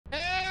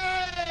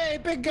Hey,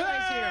 big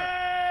guys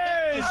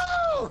here.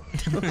 Oh!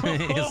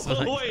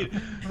 Wait.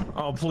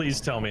 Oh,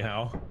 please tell me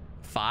how.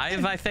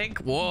 5, I think.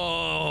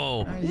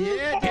 Whoa.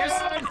 Yeah.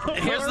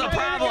 Here's the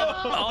problem.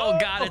 Oh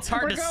God, it's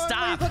hard to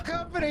stop. The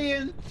company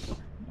in.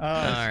 All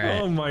right.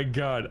 Oh my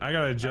God, I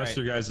gotta adjust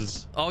your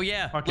guys'. Oh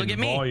yeah. Fucking Look at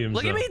me. volumes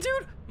Look at up. me,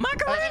 dude.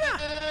 Macarena.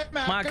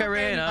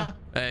 Macarena.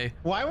 Hey.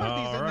 Why weren't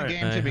these in Alright. the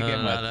game to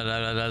begin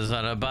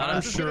with?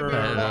 I'm sure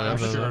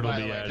it'll By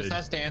be the way, added. just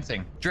us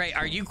dancing. Drae,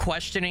 are you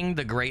questioning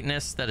the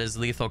greatness that is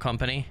Lethal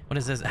Company? What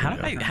is this? How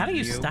do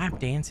you stop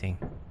dancing?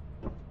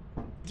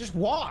 Just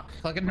walk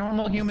like a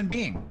normal human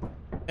being.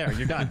 There,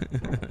 you're done.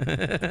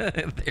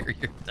 There,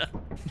 you're done.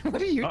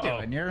 What are you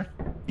doing? You're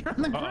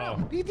on the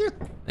ground. What are you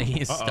doing?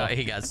 He's stuck.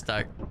 He got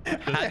stuck.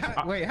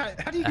 Wait,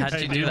 how do you get How'd you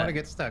stuck? do You that? want to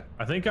get stuck?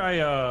 I think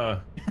I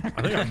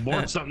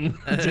bored something.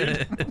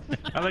 Dude.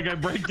 I think I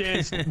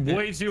breakdanced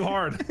way too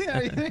hard.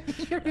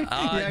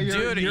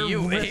 Dude,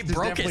 he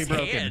broke his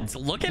hands.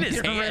 Look at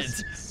his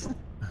hands.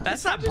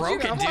 That's not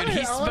broken, dude.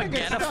 He's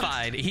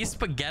spaghettified. He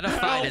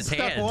spaghettified his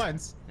hands.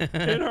 Once.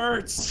 It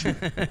hurts.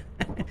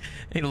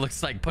 He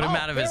looks like put him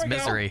out of his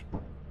misery.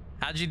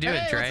 How'd you do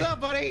it, Drae? What's up,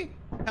 buddy?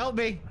 Help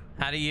me.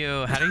 How do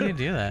you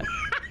do that?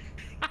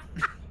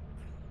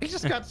 He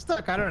just got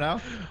stuck. I don't know.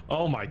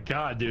 Oh my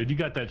God, dude, you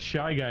got that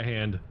Shy Guy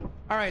hand.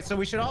 All right, so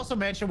we should also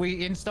mention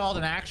we installed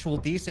an actual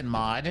decent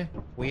mod.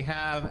 We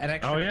have an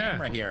extra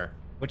camera here,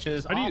 which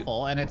is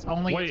awful, and it's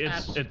only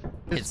attached to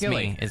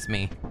Skilly. It's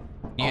me.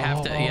 You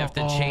have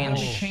to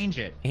change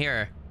it.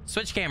 Here,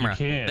 switch camera.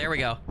 There we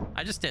go.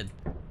 I just did.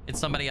 It's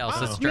somebody else.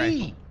 It's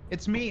Drae.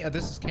 It's me.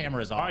 This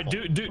camera is awful. All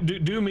right,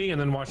 do me and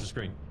then watch the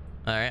screen.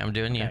 All right, I'm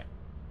doing you.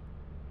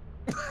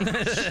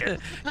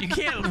 You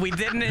can't. We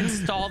didn't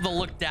install the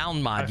look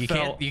down mod. You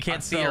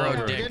can't see your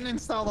own dick. We didn't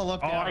install the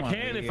look down. Oh, I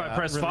can if I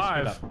press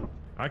 5.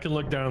 I can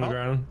look down on the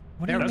ground.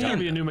 That's gonna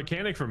be a new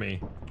mechanic for me.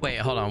 Wait,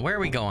 hold on. Where are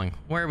we going?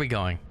 Where are we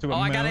going? Oh,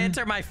 I gotta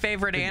enter my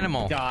favorite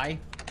animal.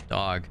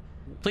 Dog.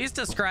 Please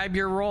describe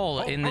your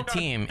role in the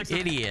team,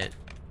 idiot.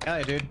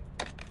 Yeah, dude.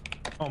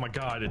 Oh my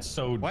God, it's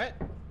so. What?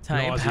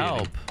 Type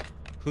help.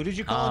 Who did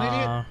you call an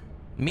idiot?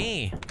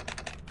 Me.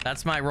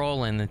 That's my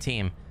role in the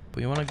team.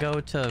 We want to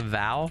go to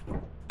Val.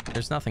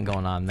 There's nothing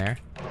going on there.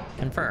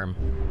 Confirm.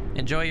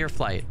 Enjoy your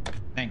flight.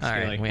 Thanks, All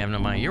right, Skilly. we have no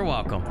money. You're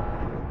welcome.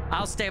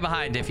 I'll stay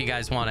behind if you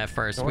guys want at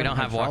first. We don't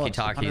have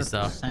walkie-talkies,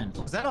 though. Is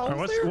that all?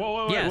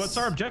 Whoa, Yes. what's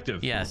our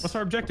objective? Yes. What's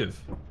our objective?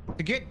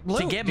 To get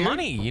loot, to get dude.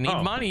 money. You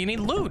need money. You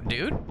need loot,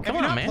 dude. Come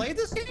on, man. Played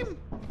this game?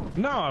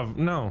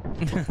 No.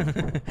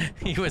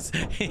 He was.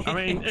 I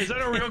mean, is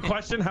that a real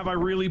question? Have I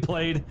really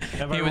played?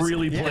 Have I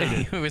really played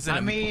it? He was I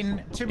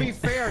mean, to be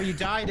fair, you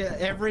died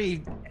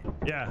every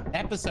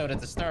episode at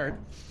the start.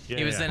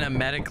 He was in a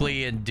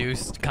medically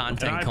induced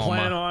content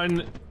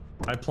coma.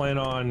 I plan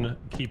on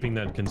keeping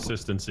that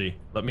consistency.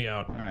 Let me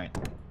out. All right.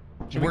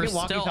 We're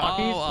still.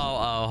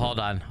 Oh, hold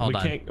on.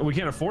 We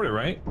can't afford it,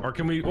 right? Or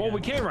can we? Well, we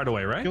can right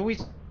away, right? Do we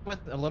with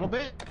a little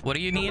bit? What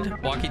do you need?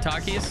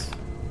 Walkie-talkies?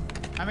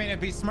 I mean, it'd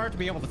be smart to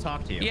be able to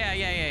talk to you. Yeah.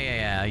 Humid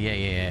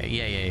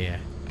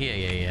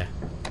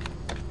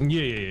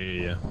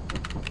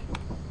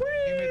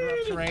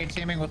rough terrain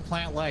teeming with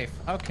plant life.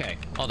 Okay.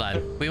 Hold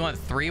on. We want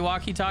 3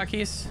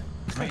 walkie-talkies?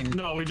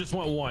 No, we just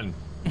want 1.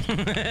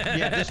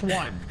 Yeah, just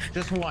one.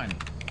 Just one.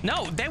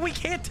 No, then we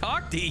can't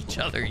talk to each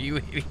other, you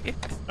idiot.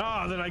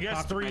 Oh, then I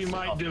guess 3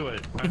 might do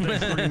it. I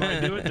think 3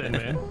 might do it then,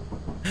 man.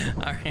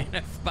 All right,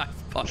 I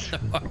bought the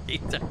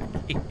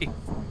walkie-talkies.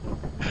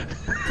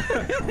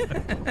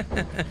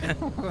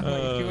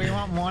 Do we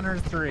want 1 or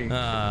 3? All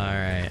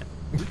right.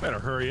 You better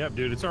hurry up,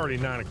 dude. It's already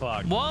 9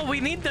 o'clock. Well, we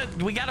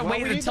gotta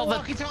wait until the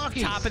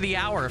top of the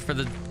hour for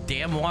the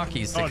damn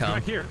walkies to come. It's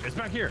back here. It's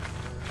back here.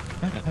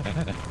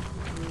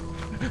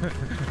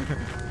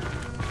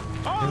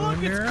 Oh,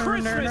 look, it's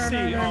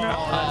Christmassy. Oh,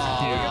 that's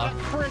cute. We got a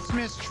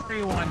Christmas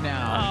tree one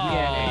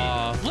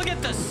now. Oh, look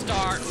at the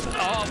star.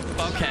 Oh,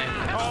 okay.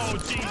 Oh,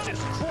 Jesus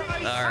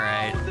Christ. All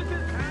right.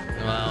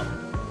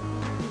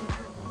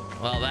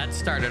 Well, that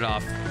started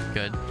off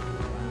good.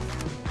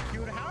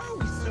 Dude, how are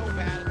we so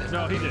bad at this?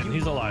 No, he didn't.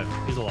 He's alive.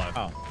 He's alive.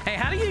 Oh. Hey,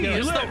 how do you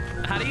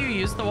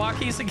use the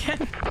walkies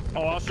again?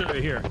 Oh, I'll show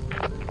you here.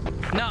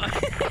 No.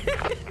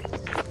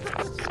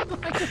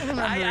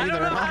 I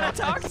don't know how to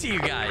talk to you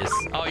guys.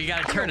 Oh, you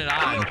gotta turn it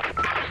on.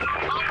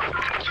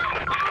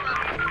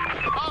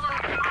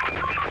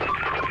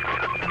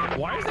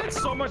 Why is that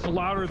so much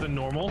louder than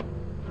normal?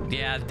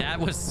 Yeah, that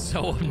was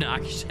so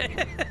obnoxious.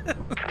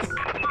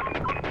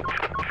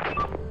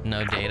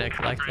 No data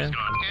collected.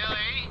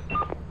 Skilly,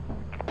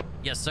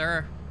 Yes,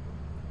 sir.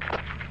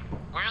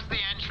 where's the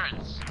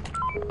entrance?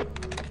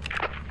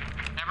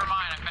 Never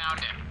mind, I found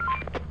it.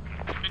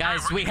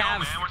 Guys, we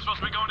have. Man, we're supposed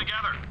to be going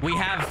together. We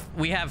have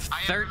I have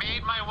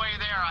made my way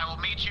there. I will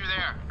meet you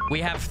there. We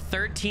have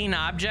 13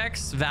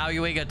 objects,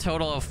 valuing a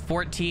total of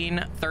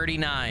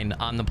 1439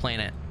 on the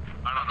planet.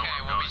 I don't know. Okay,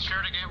 we'll be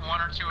sure to get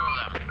 1 or 2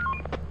 of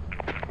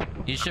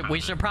them. We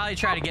should probably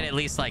try to get at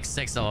least like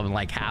 6 of them,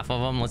 like half of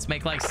them. Let's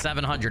make like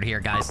 700 here,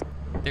 guys.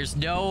 There's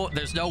no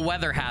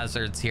weather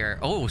hazards here.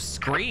 Oh,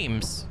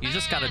 screams! You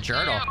just got a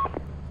journal.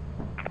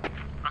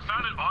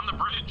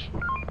 wreckage.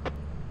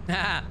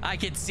 I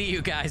can see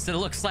you guys. It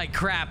looks like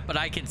crap, but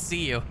I can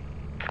see you.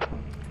 Hey,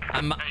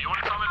 you want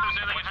to tell me if there's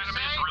anything ahead of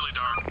me? It's really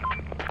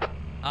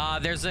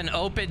dark. There's an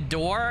open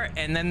door,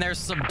 and then there's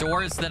some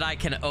doors that I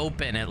can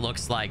open, it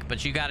looks like.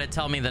 But you got to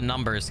tell me the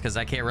numbers, because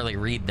I can't really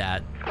read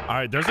that. All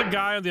right, there's a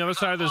guy on the other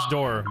side of this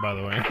door, by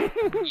the way. Yeah, there's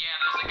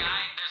a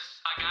guy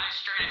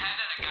straight ahead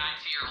and a guy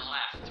to your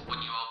left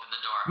when you open the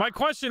door. My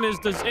question is,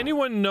 does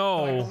anyone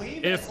know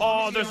if...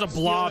 Oh, there's a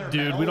blob,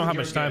 dude. We don't have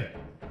much time.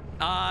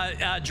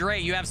 Drae,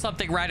 you have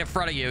something right in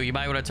front of you. You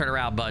might want to turn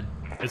around, bud.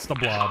 It's the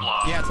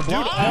blob. Yeah, it's a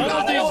blob. Dude, all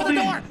of they these open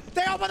the door.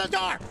 They open the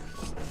door.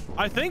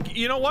 I think,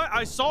 you know what?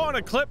 I saw on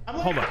a clip.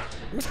 Hold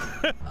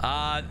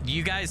on.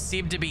 You guys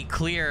seem to be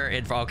clear.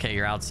 Okay,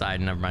 you're outside.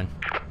 Never mind.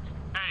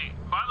 Hey,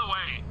 by the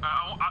way,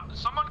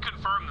 someone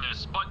confirm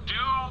this, but do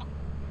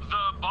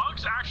the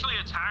bugs actually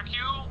attack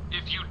you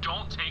if you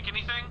don't take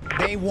anything?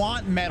 They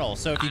want metal,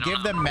 so if you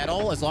give them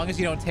metal, as long as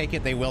you don't take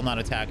it, they will not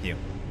attack you.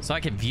 So I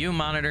can view,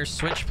 monitor,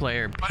 switch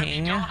player, ping. But if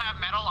you don't have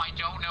metal, I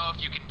don't know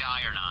if you can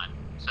die or not.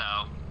 So,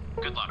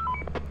 good luck.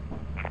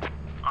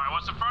 Alright,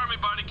 what's in front of me,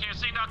 buddy? Can't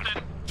see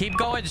nothing. Keep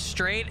going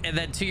straight, and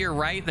then to your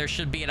right, there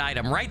should be an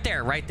item. Right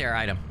there,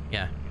 item.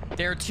 Yeah.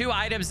 There are 2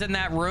 items in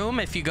that room.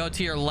 If you go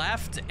to your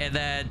left, and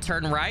then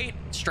turn right,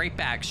 straight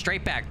back.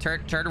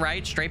 Turn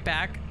right, straight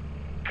back.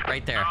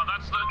 Right there. Oh,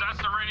 that's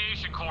the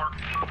radiation core.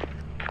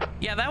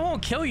 Yeah, that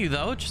won't kill you,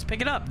 though. Just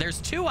pick it up.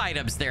 There's 2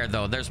 items there,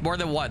 though. There's more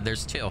than 1.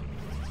 There's 2.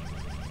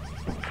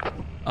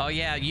 Oh,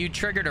 yeah, you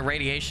triggered a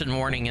radiation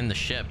warning in the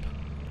ship.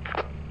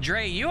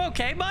 Drae, you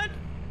okay, bud?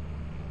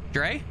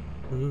 Drae?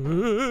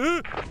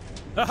 You beat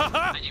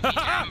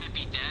him to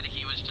be dead.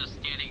 He was just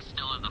standing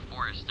still in the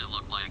forest, it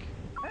looked like.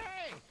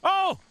 Hey!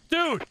 Oh,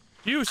 dude,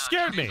 you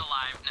scared me. He's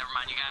alive. Never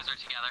mind, you guys are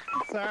together.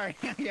 Sorry.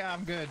 Yeah,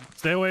 I'm good.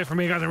 Stay away from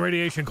me. I got the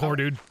radiation core,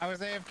 dude. I was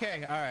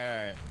AFK. All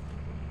right.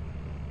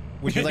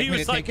 Would you like me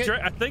to take it?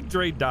 I think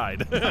Drae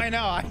died. I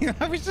know.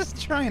 I was just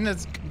trying to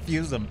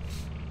confuse him.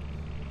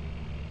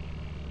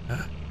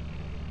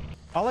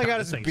 All I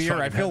got is beer.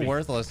 I feel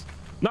worthless.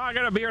 No, I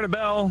got a beer and a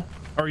bell.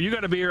 Or you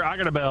got a beer, I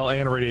got a bell,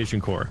 and a radiation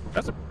core.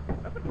 That's a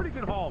pretty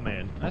good haul,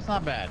 man. That's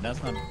not bad.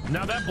 That's not.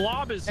 Now that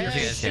blob is here.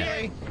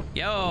 Hey.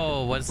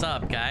 Yo, what's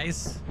up,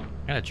 guys?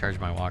 I gotta charge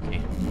my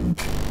walkie.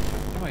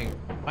 Wait,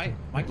 why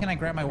can't I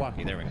grab my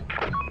walkie? There we go.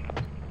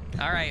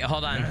 All right,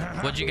 hold on.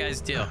 What'd you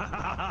guys do?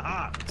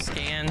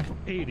 Scan.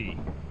 80.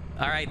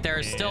 All right, there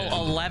are still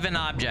 11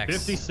 objects.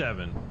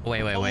 57.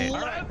 Wait. 11?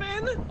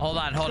 Hold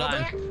on. 10. Hold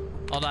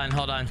on,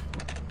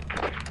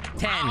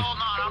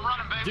 I'm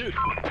running back. Dude. Wait,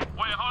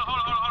 hold on.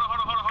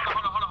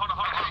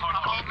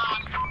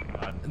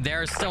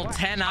 There are still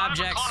 10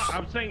 objects.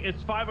 I'm saying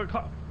it's 5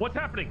 o'clock. What's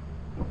happening?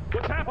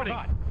 What's happening?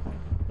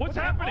 What's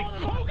happening?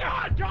 Oh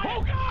God!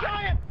 Oh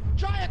God!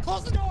 Giant,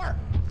 close the door!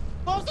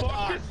 Close the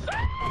door!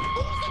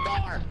 Close the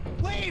door!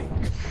 Leave!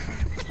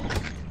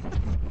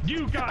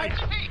 You guys!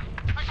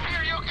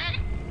 Are you okay?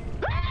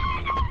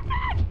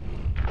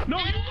 No,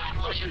 you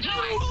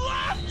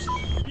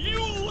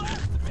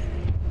left!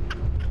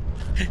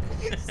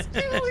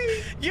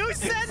 You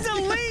said to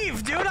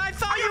leave, dude. I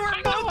thought you were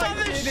both on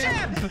the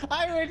ship.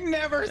 I would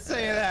never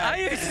say that.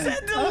 You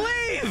said to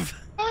leave.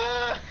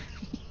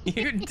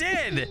 You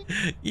did.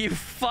 You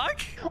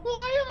fuck. Why am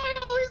I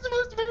always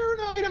supposed to be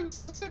ruined? I'm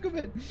so sick of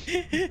it.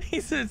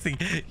 He says,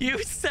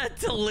 you said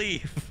to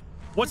leave.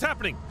 What's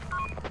happening?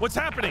 What's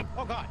happening?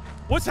 Oh God.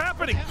 What's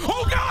happening?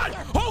 Oh God!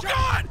 Oh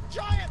God!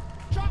 Giant,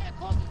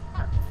 close the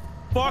door.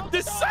 Fuck,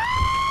 this sucks!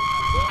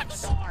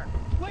 Close the door,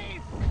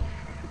 please.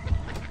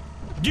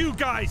 You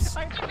guys!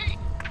 I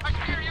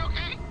are you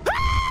okay?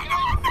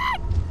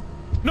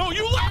 No,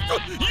 you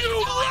left!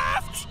 You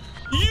left!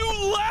 You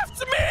left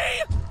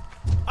me!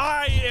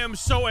 I am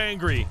so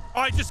angry.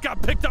 I just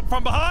got picked up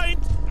from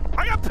behind.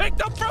 I got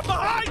picked up from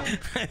behind.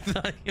 I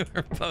thought you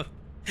were both.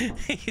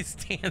 He's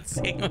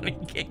dancing when he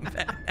came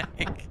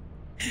back.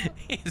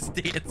 He's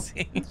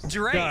dancing.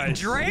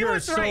 Drae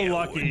was so right.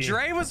 Lucky.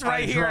 Drae was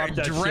right here.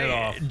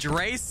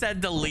 Drae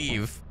said to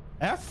leave.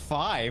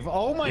 F5.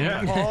 Oh my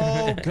God.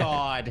 Oh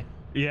God.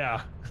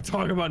 Yeah.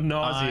 Talk about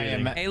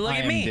nauseating. Hey, look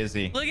at me.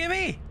 Dizzy. Look at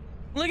me.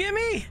 Look at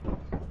me.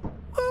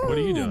 What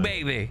are you doing,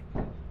 baby?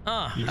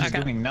 You're just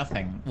doing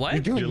nothing. What?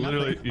 You're doing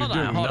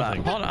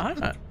nothing. Hold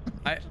on.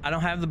 I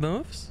don't have the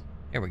moves.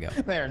 Here we go.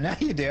 There, now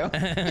you do.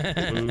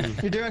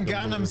 You're doing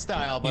Gangnam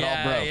style, but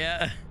all broke.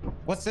 Yeah.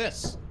 What's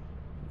this?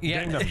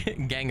 Yeah.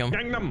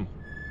 Gangnam.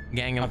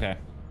 Okay.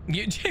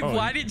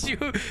 Why did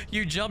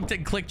you jumped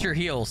and clicked your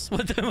heels?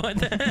 What the?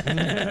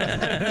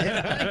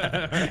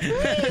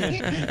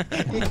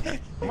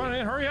 Come on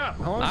in, hurry up.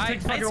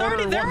 They're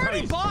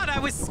already bought. I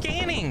was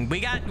scanning. We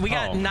got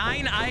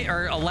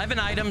 11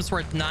 items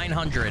worth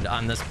 900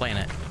 on this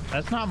planet.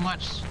 That's not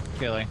much,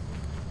 Skilly.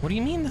 What do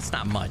you mean that's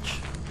not much?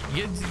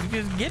 You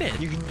get it.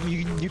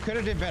 You could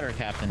have did better,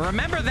 Captain.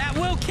 Remember, that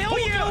will kill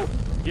you.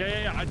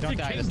 Yeah.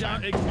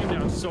 It came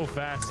down so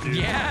fast, dude.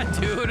 Yeah,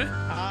 dude.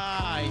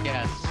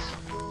 Yes.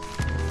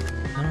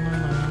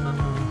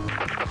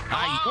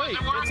 Wait,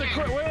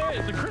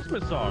 it's a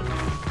Christmas song.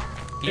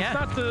 Yeah. It's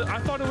not the. I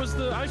thought it was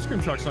the ice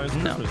cream truck sign.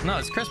 No,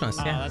 it's Christmas.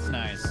 Oh, Yeah. that's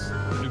nice.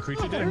 New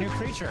creature dinner. New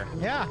creature.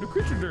 Yeah. New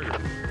creature dinner.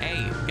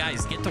 Hey,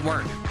 guys, get to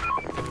work.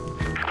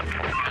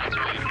 That's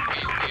right.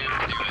 We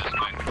have to do this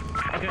quick.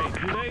 Okay.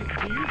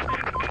 Do you think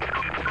that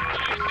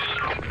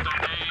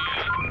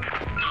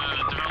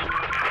the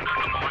developer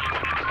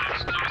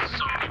so people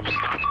stop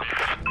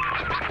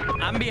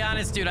spamming? I'm be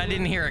honest, dude. I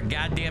didn't hear a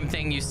goddamn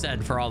thing you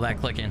said for all that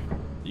clicking.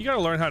 You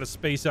gotta learn how to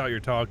space out your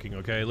talking,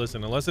 okay?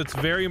 Listen, unless it's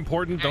very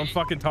important, don't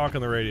fucking talk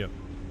on the radio.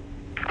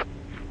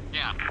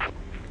 Yeah.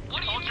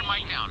 Hold your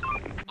mic down.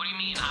 What do you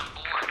mean? I'm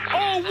bored.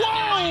 Oh,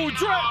 whoa,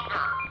 Drae!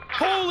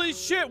 Holy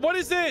shit! What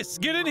is this?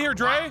 Get in here,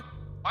 Drae.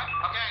 What?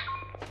 Okay.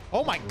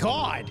 Oh my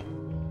God.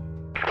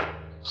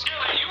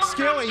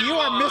 Skilly, you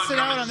are missing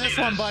out on this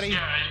one, buddy.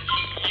 Yeah,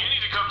 you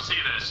need to come see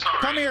this.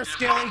 Sorry. Come here,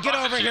 Skilly. Get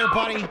over here,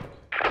 buddy. All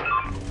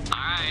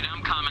right,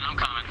 I'm coming.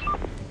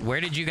 Where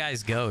did you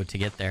guys go to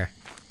get there?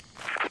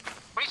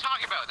 What are you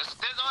talking about?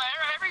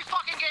 Every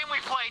fucking game we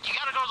played, you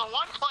gotta go to the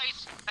one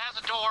place that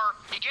has a door,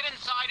 you get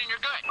inside and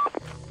you're good.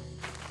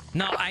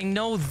 No, I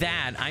know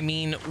that. I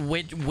mean,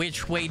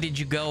 which way did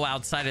you go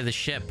outside of the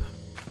ship?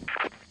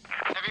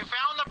 Have you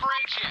found the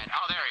bridge yet?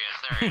 Oh, there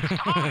he is.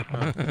 Come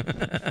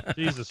on.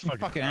 Jesus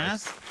fucking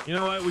ass. You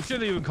know what? We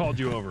shouldn't even called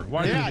you over.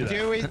 Why did you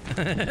do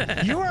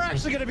that? You are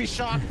actually gonna be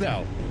shocked,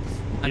 though.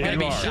 I'm gonna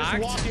be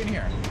shocked. Just walk in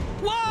here.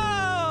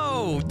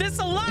 Whoa! This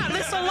a lot.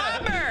 This a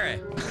lumber.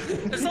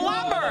 There's a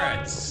lumber.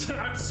 I'm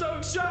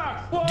so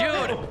shocked. Whoa.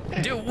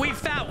 Dude, we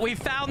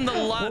found the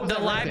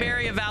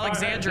library of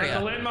Alexandria.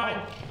 Landmine.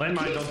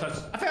 Don't touch.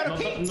 I found a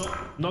key.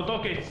 No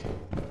toques.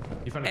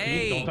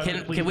 Hey,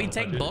 can we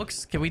take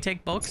books? Can we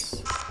take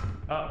books?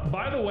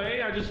 By the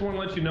way, I just want to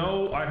let you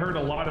know, I heard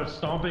a lot of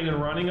stomping and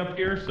running up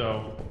here,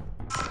 so.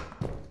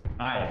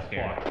 I'm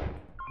scared.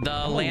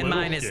 The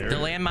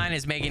landmine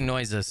is making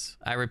noises.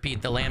 I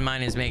repeat, the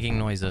landmine is making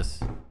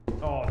noises.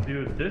 Oh,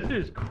 dude, this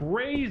is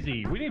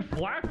crazy. We need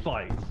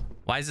flashlights.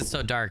 Why is it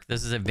so dark?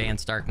 This is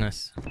advanced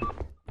darkness. What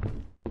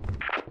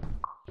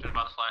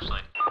about the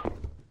flashlight?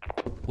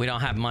 We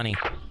don't have money.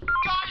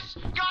 Guys,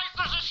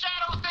 there's a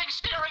shadow thing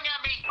staring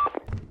at me.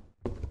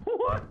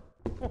 What?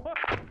 Where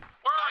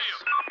are you?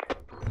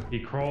 He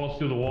crawls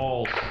through the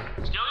walls.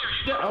 Skilly, are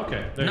you? Yeah,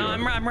 okay. No,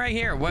 I'm right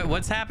here.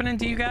 What's happening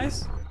to you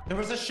guys? There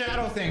was a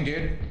shadow thing,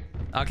 dude.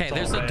 Okay,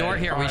 there's a door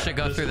here. We should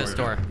go through this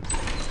door.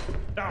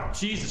 Oh,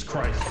 Jesus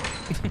Christ.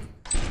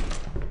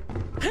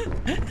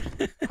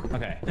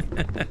 Okay.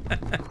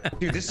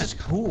 Dude, this is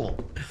cool.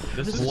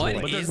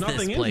 What is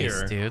this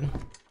place, dude?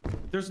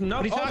 There's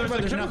nothing. Oh, there's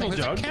a chemical jug.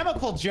 There's a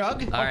chemical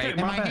jug. All right.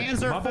 And my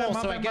hands are full,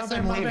 so I guess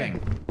I'm leaving.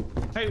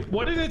 Hey,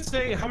 what did it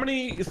say? How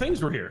many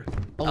things were here?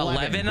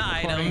 11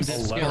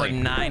 items for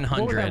 900.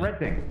 What was that red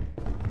thing?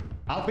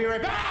 I'll be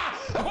right back.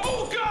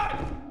 Oh,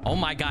 God. Oh,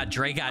 my God.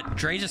 Drae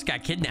just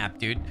got kidnapped,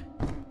 dude.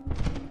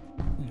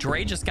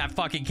 Drae just got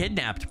fucking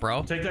kidnapped,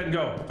 bro. Take that and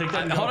go. Take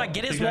that and go. Hold on.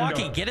 Get his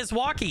walkie. Get his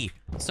walkie.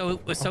 So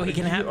he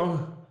can have...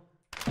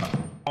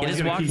 Get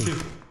his walkie.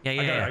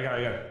 Yeah. I got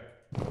it.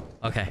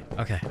 Okay.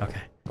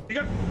 You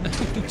got...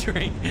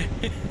 Drae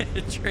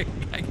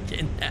got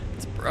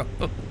kidnapped, bro.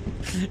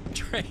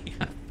 Drae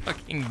got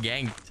fucking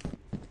ganked.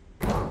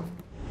 Are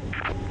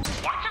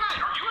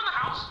you in the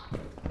house?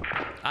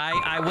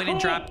 I went and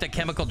dropped the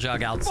chemical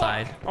jug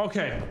outside. Fuck.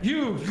 Okay.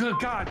 Good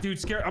God, dude,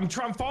 scared. I'm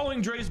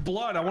following Dre's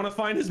blood. I want to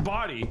find his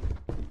body.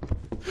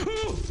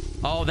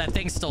 Oh, that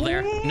thing's still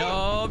there.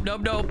 Nope.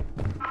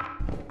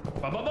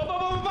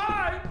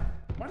 Bye.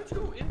 Why did you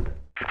go in there?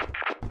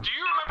 Do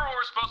you remember what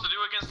we're supposed to do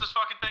against this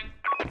fucking thing?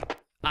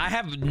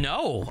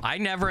 I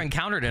never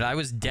encountered it. I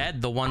was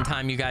dead the one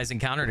time you guys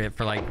encountered it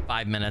for like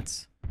 5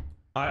 minutes.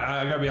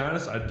 I gotta be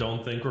honest, I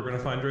don't think we're gonna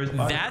find Dre's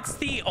body. That's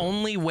the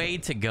only way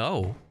to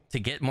go to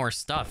get more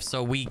stuff.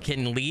 So we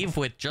can leave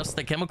with just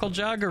the chemical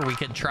jug, or we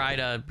could try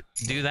to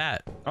do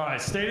that. All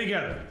right, stay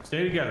together.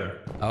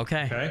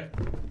 Okay.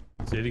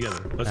 Stay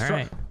together. Let's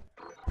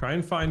try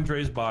and find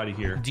Dre's body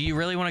here. Do you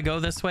really want to go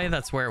this way?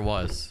 That's where it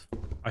was.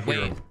 I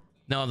hear him.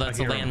 No, that's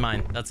a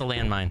landmine. That's a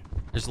landmine.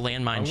 There's a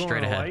landmine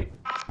straight ahead.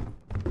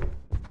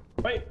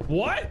 Wait,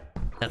 what?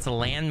 That's a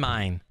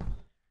landmine.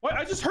 What?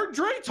 I just heard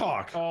Drae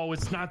talk. Oh,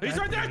 it's not that. He's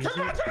right there.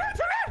 Turn it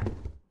on.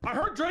 I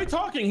heard Drae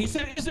talking. He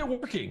said, "Is it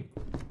working?"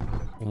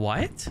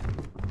 What?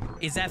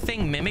 Is that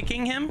thing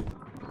mimicking him?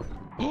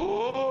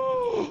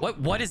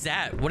 What is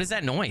that? What is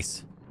that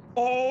noise?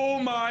 Oh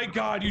my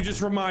God! You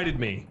just reminded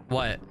me.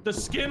 What? The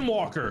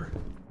Skinwalker.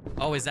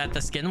 Oh, is that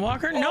the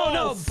Skinwalker?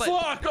 No, but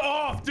fuck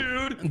off,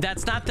 dude.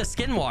 That's not the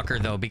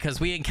Skinwalker though, because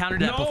we encountered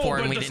that before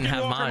and we didn't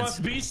have mods. No, but the Skinwalker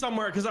must be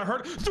somewhere because I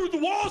heard through the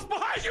walls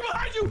behind you.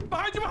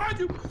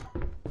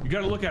 You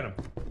gotta look at him.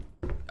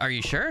 Are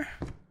you sure?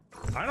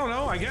 I don't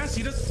know. I guess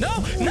he just. No!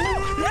 Oh,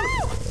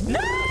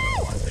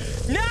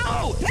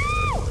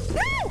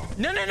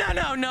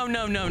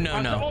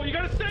 you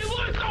gotta stay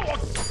loose.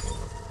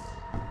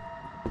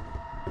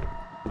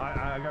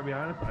 I gotta be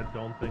honest. I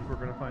don't think we're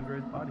gonna find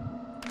Dre's body.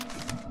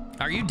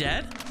 Are you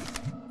dead?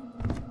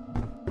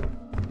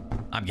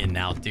 I'm getting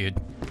out, dude.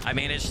 I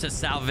managed to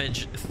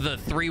salvage the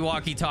 3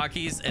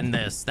 walkie-talkies and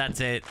this. That's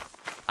it.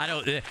 I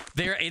don't.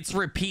 It's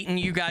repeating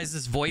you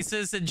guys'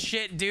 voices and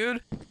shit,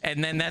 dude.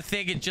 And then that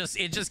thing, it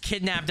just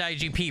kidnapped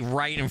IGP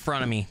right in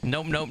front of me.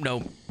 Nope, nope,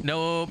 nope,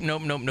 nope,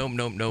 nope, nope, nope,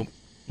 nope, nope.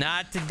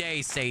 Not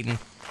today, Satan.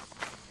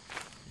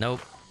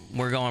 Nope.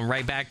 We're going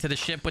right back to the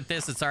ship with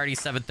this. It's already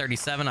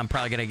 7:37. I'm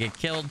probably gonna get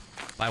killed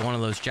by one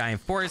of those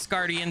giant forest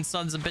guardian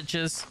sons of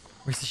bitches.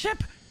 Where's the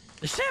ship?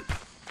 The ship!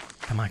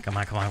 Come on, come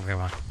on, come on, come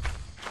on.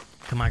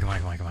 Come on, come on,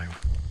 come on, come on, come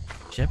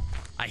on. Ship?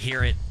 I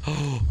hear it.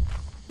 Oh.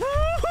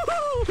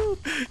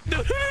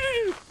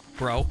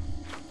 Bro.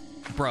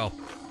 Bro.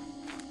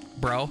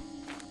 Bro.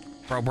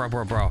 Bro, bro,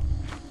 bro, bro.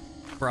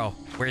 Bro,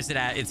 where's it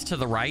at? It's to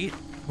the right?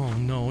 Oh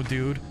no,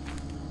 dude.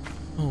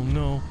 Oh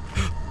no.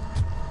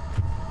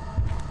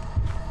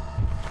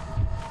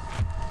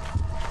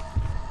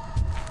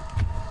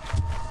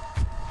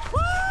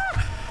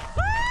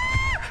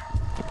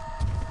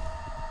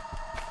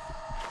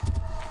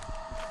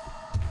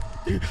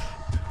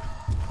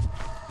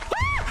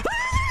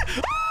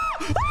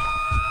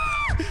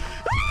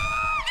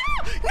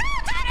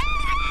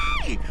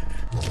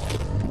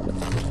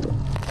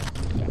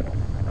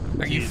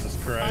 Are you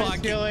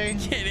fucking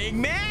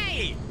kidding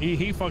me?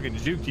 He fucking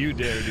juked you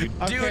there, dude.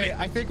 Okay, dude.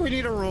 I think we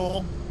need a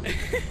rule.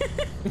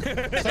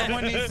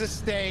 Someone needs to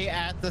stay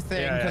at the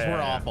thing because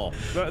we're awful.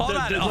 Hold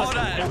on, hold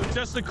on. It was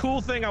just a cool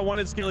thing I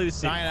wanted Skilly to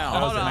see. I know.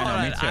 Hold on, hold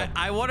on. Me too.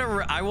 I want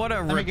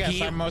to Let me guess,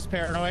 repeat. I'm most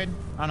paranoid.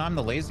 Oh, no, I'm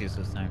the laziest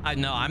this time. I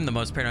know I'm the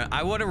most paranoid.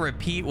 I want to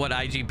repeat what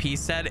IGP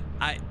said.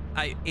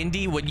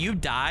 Indy, when you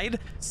died,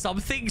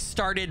 something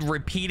started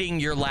repeating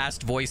your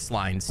last voice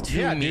lines to me.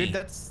 Yeah, dude,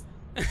 that's.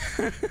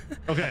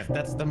 Okay,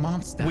 that's the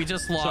monster. We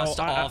just lost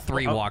all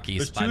three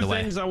walkies. By the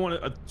way,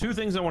 two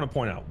things I want to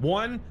point out.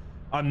 One,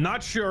 I'm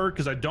not sure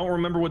because I don't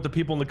remember what the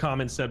people in the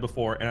comments said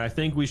before, and I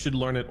think we should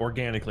learn it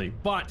organically.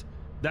 But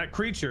that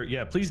creature,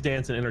 yeah, please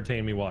dance and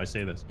entertain me while I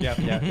say this. Yeah.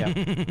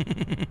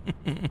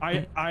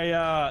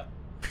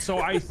 So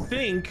I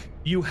think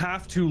you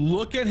have to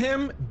look at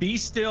him, be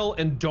still,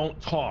 and don't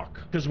talk.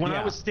 Because when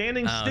I was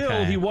standing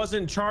still, he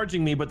wasn't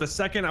charging me. But the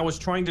second I was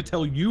trying to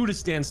tell you to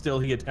stand still,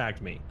 he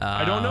attacked me.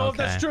 I don't know if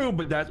that's true,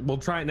 but we'll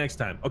try it next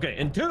time. Okay,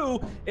 and two,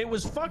 it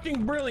was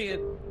fucking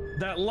brilliant,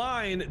 that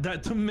line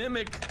that to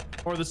mimic,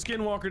 or the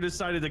skinwalker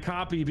decided to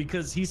copy,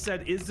 because he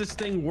said, "Is this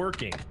thing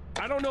working?"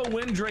 I don't know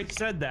when Drae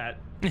said that.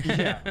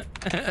 Yeah. But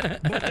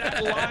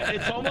that line,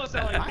 it's almost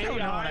like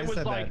AI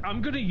was like,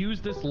 I'm gonna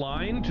use this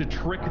line to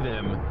trick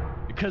them,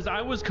 because I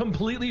was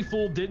completely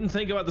fooled, didn't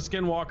think about the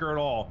skinwalker at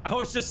all. I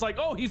was just like,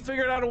 oh, he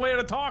figured out a way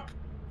to talk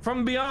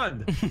from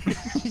beyond.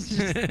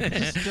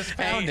 just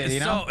found it,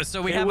 you know?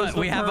 So we have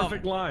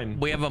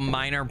a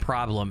minor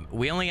problem.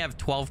 We only have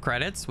 12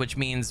 credits, which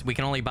means we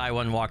can only buy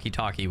one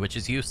walkie-talkie, which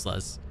is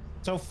useless.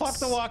 So fuck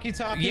the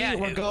walkie-talkie. Yeah,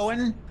 we're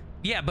going.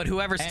 Yeah, but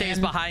whoever stays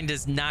behind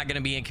is not going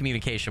to be in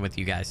communication with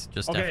you guys.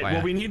 Just okay, FYI.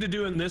 what we need to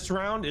do in this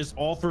round is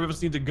all three of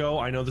us need to go.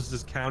 I know this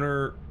is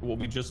counter what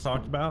we just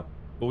talked about,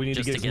 but we need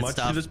to get as much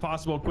shit as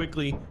possible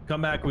quickly.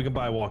 Come back, we can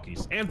buy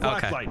walkies and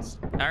flashlights.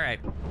 All right.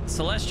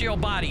 Celestial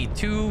body,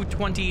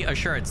 220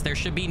 assurance. There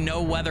should be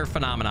no weather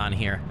phenomenon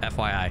here,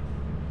 FYI.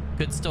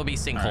 Could still be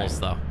sinkholes,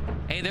 though.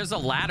 Hey, there's a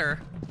ladder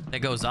that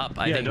goes up.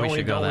 I think we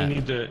should go that. We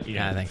need to,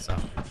 yeah, I think so.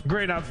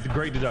 Great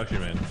deduction,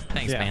 man.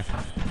 Thanks, man.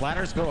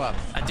 Ladders go up.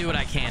 I do what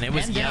I can. It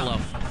was yellow.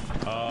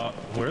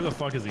 Where the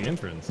fuck is the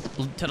entrance?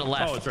 To the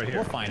left. Oh, it's right here.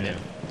 We'll find it.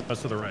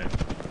 That's to the right.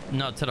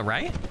 No, to the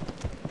right?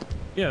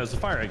 Yeah, there's a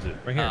fire exit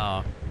right here.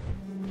 Oh.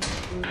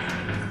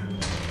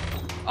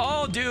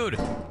 Oh, dude.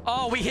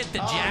 Oh, we hit the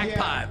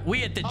jackpot. We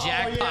hit the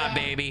jackpot,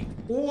 baby.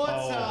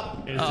 What's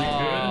up? Is it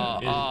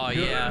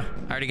good? Yeah.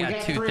 I already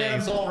got two 3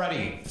 things items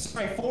already.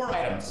 Sorry, 4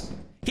 items.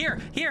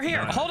 Here.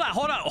 Hold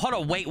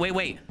on.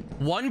 Wait.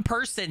 One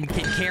person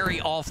can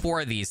carry all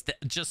 4 of these.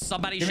 Just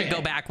somebody should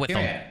go back with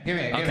them. Give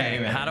me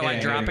it. How do I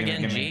drop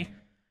again? G?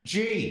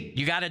 G.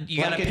 You gotta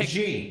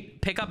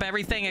pick up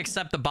everything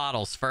except the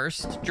bottles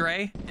first,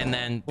 Drae, and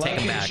then take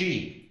them back.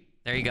 G.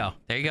 There you go.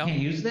 I can't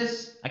use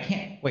this? I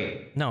can't.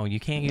 Wait. No, you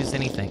can't use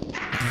anything.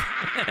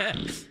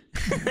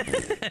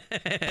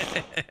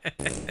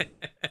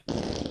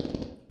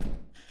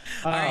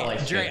 All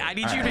right, Drae, I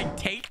need you to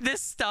take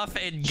this stuff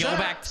and go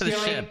back to the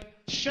ship.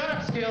 Shut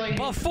up, Skilly.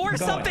 Before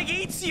something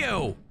eats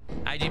you.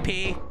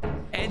 IGP.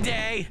 End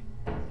day.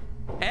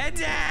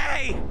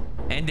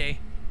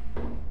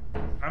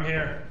 I'm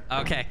here.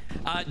 Okay.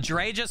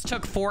 Drae just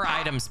took 4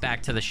 items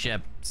back to the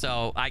ship,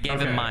 so I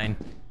gave him mine.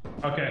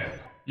 Okay.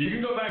 You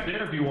can go back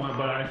there if you want,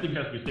 but I think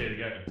we stay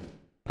together.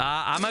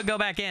 I'm gonna go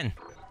back in.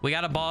 We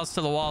got a balls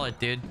to the wallet,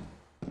 dude.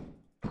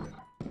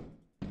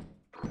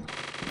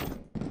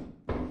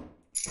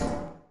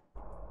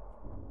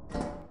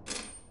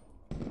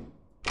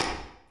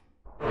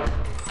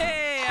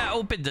 Hey, I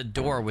opened the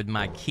door with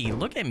my key.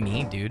 Look at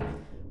me, dude.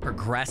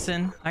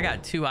 Progressing. I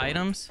got 2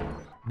 items.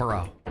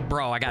 Bro,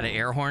 I got an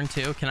air horn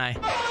too. Can I?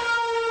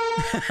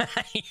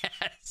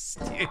 Yes,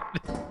 dude.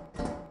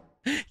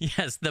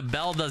 Yes, the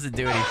bell doesn't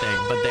do anything,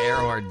 but the air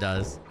horn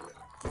does.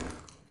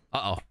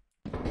 Uh-oh.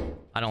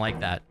 I don't like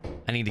that.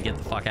 I need to get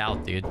the fuck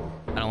out, dude.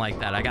 I don't like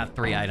that. I got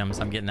 3 items.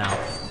 I'm getting out.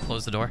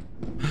 Close the door.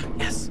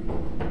 Yes.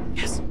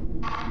 Yes.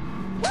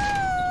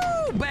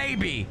 Woo,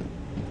 baby.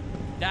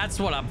 That's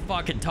what I'm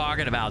fucking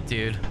talking about,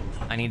 dude.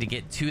 I need to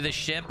get to the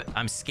ship.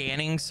 I'm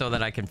scanning so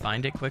that I can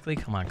find it quickly.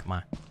 Come on, come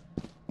on.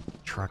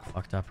 Truck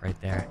fucked up right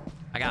there.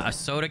 I got a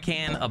soda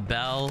can, a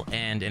bell,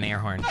 and an air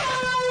horn.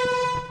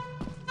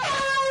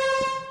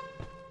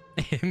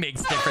 It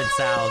makes different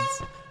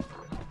sounds.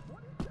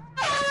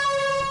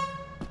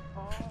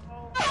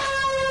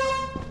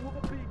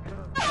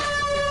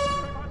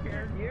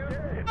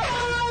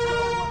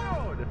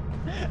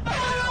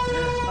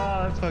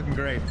 Oh, that's fucking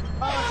great.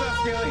 Oh, what's up,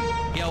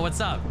 Skilly? Yo, what's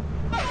up?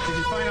 Did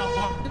you find out?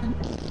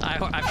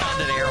 I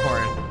found an air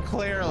horn.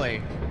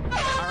 Clearly. All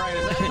right,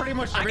 is that pretty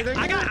much everything?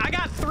 I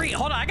got 3.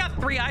 Hold on, I got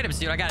 3 items,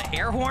 dude. I got an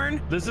air horn.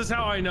 This is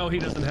how I know he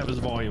doesn't have his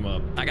volume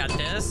up. I got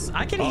this.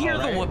 I can hear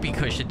the whoopee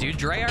cushion, dude.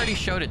 Drae already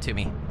showed it to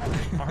me.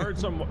 I heard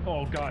some.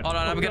 Oh god. Hold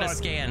on, I'm gonna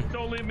scan.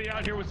 Don't leave me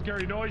out here with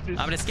scary noises.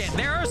 I'm gonna scan.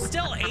 There are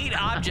still 8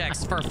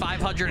 objects for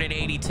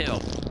 582.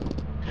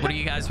 What do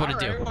you guys want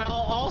to do?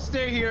 Well, I'll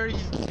stay here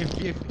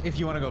if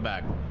you want to go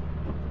back.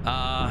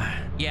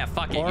 Yeah,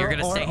 fuck it. You're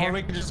gonna stay here. Or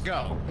we can just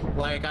go.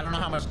 Like, I don't know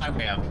how much time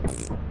we have.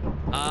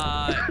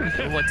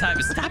 What time?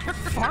 Stop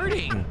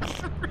farting.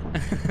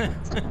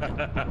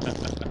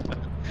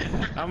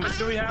 How much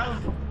do we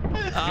have?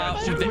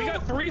 We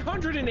got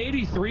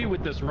 383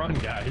 with this run,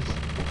 guys.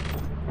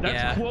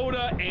 That's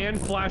quota and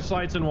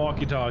flashlights and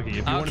walkie-talkie. If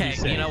you want to be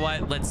safe. You know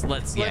what? Let's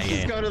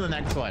just go to the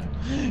next one.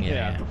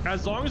 Yeah.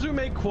 As long as we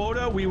make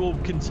quota, we will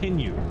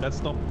continue. That's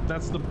the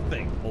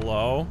thing.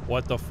 Hello?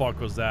 What the fuck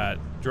was that?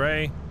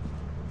 Drae?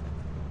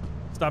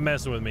 Stop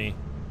messing with me.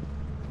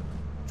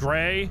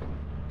 Drae?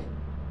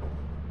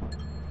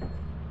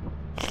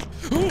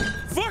 Ooh,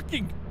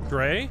 fucking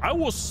Drae, I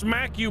will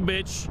smack you,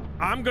 bitch.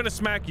 I'm gonna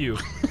smack you.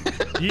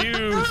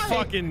 You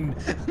fucking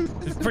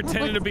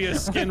pretending to be a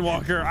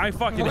skinwalker. I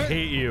fucking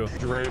hate you.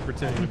 Drae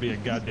pretending to be a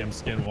goddamn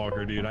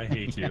skinwalker, dude. I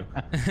hate you.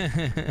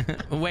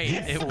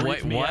 Wait,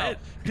 what?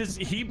 Because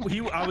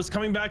I was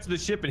coming back to the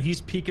ship and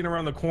he's peeking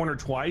around the corner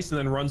twice and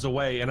then runs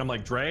away. And I'm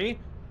like, Drae?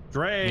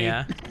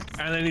 Yeah.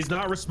 And then he's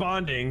not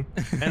responding.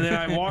 And then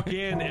I walk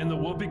in and the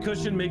whoopee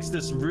cushion makes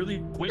this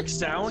really quick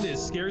sound. It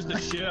scares the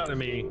shit out of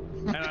me.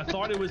 And I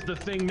thought it was the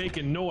thing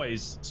making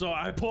noise. So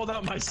I pulled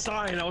out my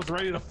sign. I was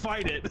ready to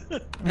fight it.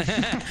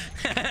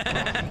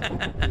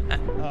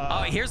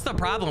 Oh, here's the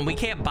problem. We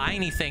can't buy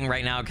anything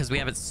right now because we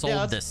haven't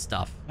sold this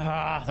stuff.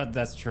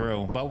 That's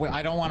true. But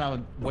I don't want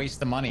to waste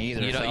the money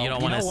either. You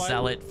don't want to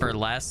sell it for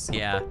less?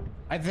 Yeah.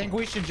 I think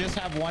we should just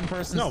have one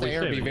person stay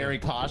or be very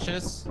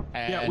cautious.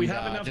 And, we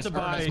have enough to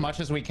buy as much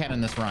as we can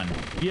in this run.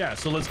 Yeah,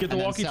 so let's get the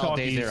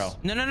walkie-talkies.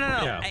 No.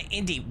 Yeah.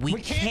 Indy, we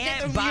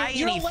can't buy anything.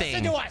 You don't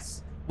listen to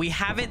us. We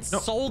haven't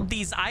sold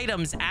these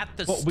items at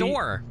the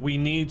store. We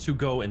need to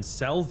go and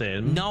sell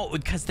them. No,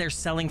 because they're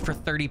selling for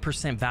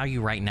 30% value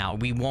right now.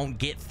 We won't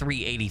get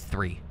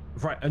 383.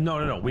 Right.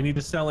 No. We need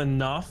to sell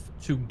enough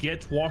to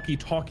get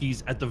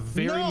walkie-talkies at the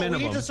very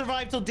minimum. We need to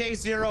survive till day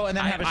 0 and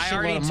then have a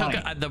shitload of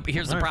money.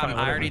 Here's the problem.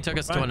 I already took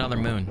us to another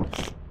moon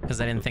because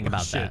I didn't think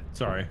about that.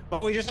 Sorry.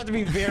 But we just have to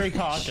be very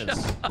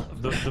cautious.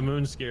 The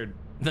moon scared.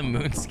 The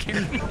moon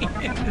scared me.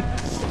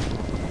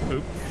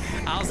 Oop.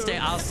 I'll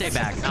stay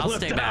back. I'll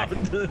stay back.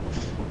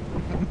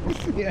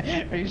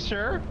 Yeah, are you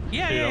sure?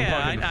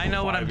 Yeah. I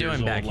know what I'm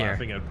doing back here.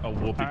 Laughing at a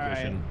whoopee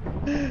cushion.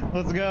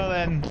 Let's go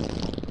then.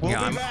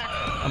 We'll be back.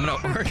 I'm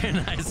gonna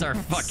organize our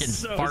fucking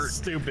fart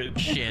stupid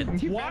shit.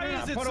 Why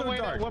is it so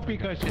dark? That whoopee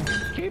cushion.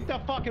 Keep the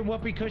fucking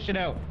whoopee cushion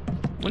out.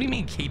 What do you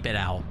mean keep it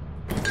out?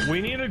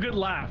 We need a good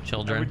laugh,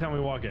 children. every time we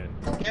walk in.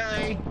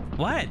 Gary.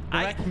 What?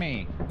 Correct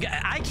me.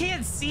 I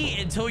can't see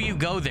until you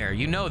go there.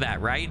 You know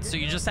that, right? So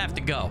you just have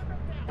to go.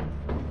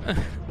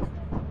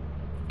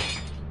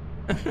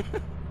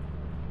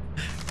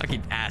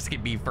 Fucking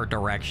asking me for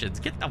directions.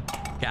 Get the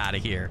fuck out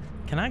of here.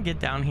 Can I get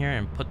down here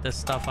and put this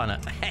stuff on a...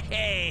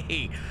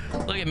 Hey,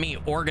 look at me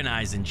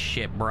organizing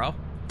shit, bro.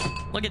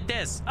 Look at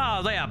this.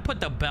 Oh, yeah, put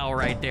the bell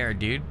right there,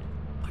 dude.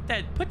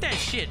 Put that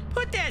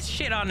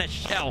shit on the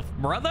shelf,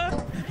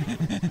 brother.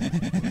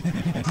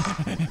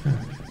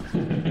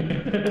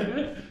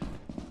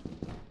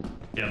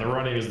 Yeah, the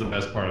running is the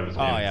best part of this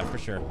game. Oh yeah, for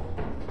sure.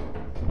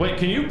 Wait,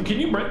 can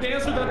you break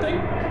dance with that thing?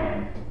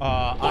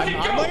 I'm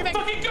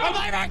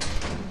leaving.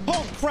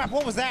 Oh crap!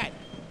 What was that?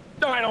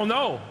 No, I don't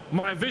know.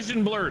 My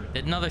vision blurred.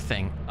 Another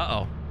thing.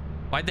 Uh-oh.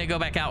 Why'd they go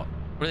back out?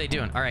 What are they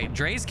doing? All right,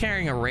 Dre's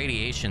carrying a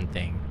radiation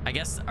thing. I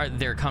guess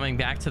they're coming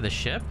back to the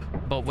ship,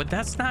 but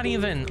that's not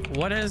even...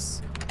 What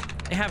is...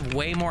 They have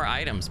way more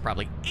items,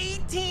 probably.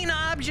 18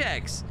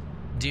 objects!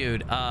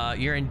 Dude,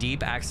 you're in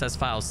deep access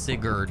file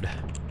Sigurd.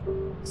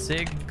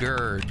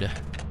 Sigurd.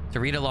 To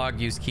read a log,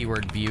 use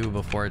keyword view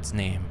before its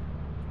name.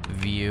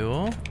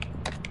 View.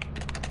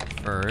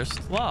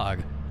 First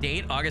log.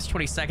 Date, August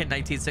 22nd,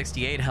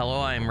 1968.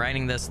 Hello, I am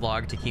writing this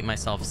log to keep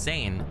myself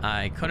sane.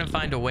 I couldn't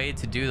find a way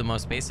to do the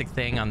most basic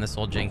thing on this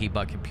old janky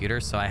butt computer,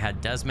 so I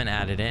had Desmond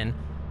added in.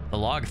 The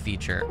log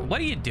feature. What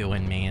are you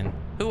doing, man?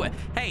 Who?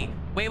 Hey,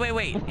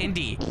 wait.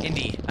 Indy,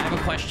 I have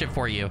a question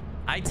for you.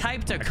 I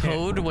typed a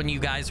code when you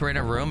guys were in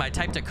a room. I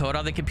typed a code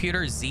on the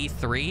computer,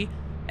 Z3,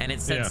 and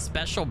it said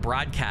special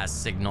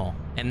broadcast signal.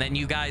 And then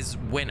you guys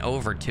went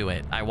over to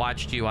it. I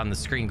watched you on the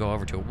screen go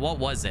over to it. What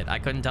was it? I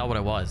couldn't tell what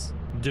it was.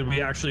 Did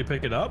we actually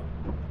pick it up?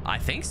 I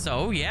think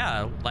so,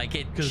 yeah. Like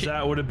it, because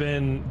that would have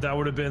been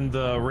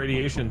the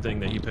radiation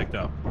thing that you picked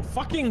up.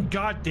 Fucking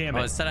goddamn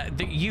it! Oh,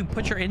 you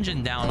put your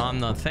engine down on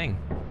the thing.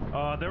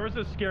 There was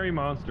a scary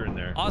monster in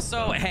there.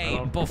 Also,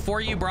 hey,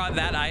 before you brought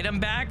that item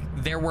back,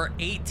 there were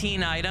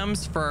 18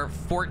 items for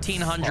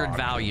 1,400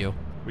 value.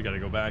 We gotta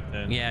go back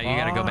then. Yeah, you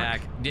gotta go back.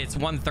 It's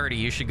 1:30.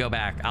 You should go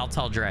back. I'll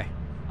tell Drae.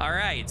 All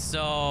right,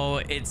 so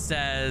it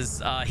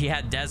says he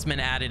had Desmond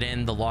added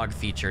in the log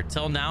feature.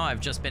 Till now, I've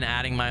just been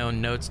adding my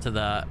own notes to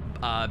the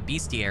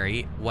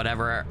bestiary,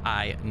 whatever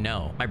I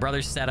know. My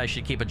brother said I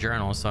should keep a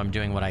journal, so I'm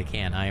doing what I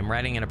can. I am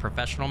writing in a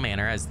professional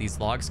manner, as these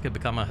logs could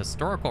become a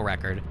historical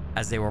record,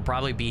 as they will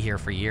probably be here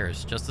for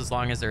years, just as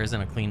long as there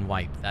isn't a clean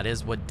wipe. That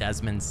is what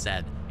Desmond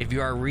said. If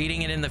you are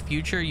reading it in the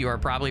future, you are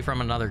probably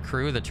from another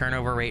crew. The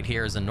turnover rate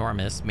here is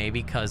enormous,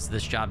 maybe because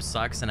this job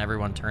sucks and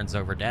everyone turns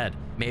over dead.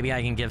 Maybe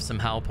I can give some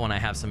help when I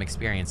have some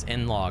experience.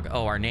 In log.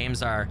 Oh, our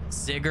names are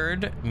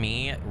Sigurd,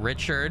 me,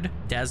 Richard,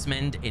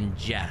 Desmond, and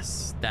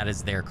Jess. That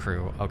is their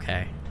crew.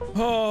 Okay.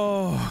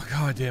 Oh,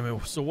 god damn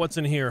it. So what's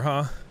in here,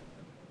 huh?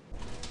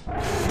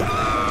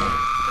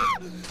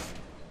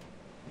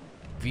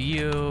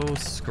 View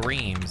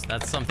screams.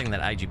 That's something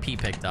that IGP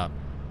picked up.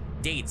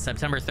 Date,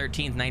 September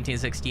 13th,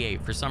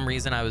 1968. For some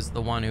reason, I was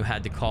the one who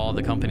had to call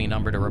the company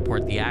number to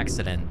report the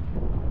accident.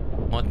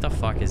 What the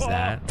fuck is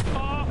that?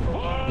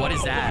 What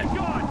is that?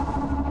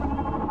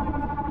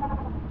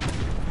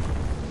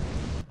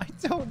 I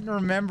don't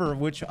remember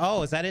which.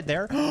 Oh, is that it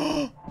there?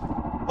 Oh!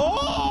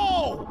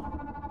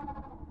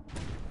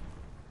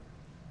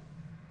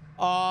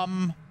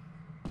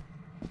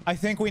 I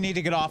think we need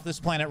to get off this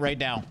planet right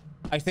now.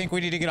 The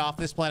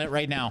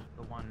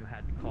one who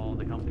had to call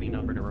the company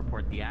number to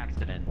report the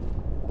accident.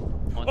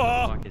 What the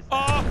fuck is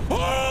that?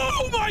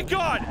 Oh my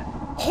god!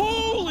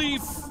 Holy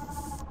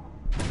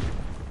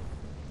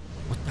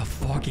What the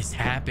fuck is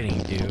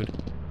happening, dude?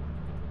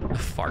 A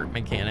fart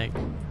mechanic.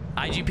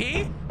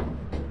 IGP?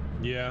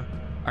 Yeah.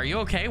 Are you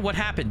okay? What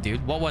happened,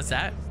 dude? What was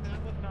that?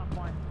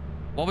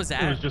 What was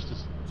that? It was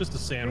just a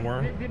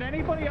sandworm. Did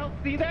anybody else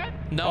see that?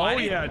 No. Oh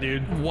yeah,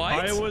 dude. What?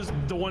 I was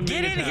the one.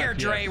 Get in here,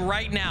 Drae,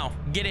 right now.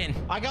 Get in.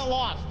 I got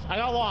lost.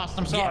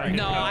 I'm sorry. Yeah,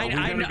 no,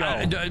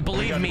 I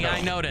believe me,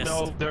 I noticed.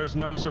 No, there's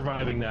no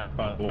surviving that,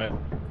 by the way.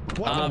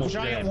 What,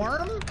 giant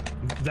worm?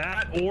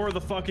 That or the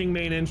fucking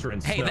main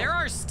entrance. Hey, there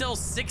are still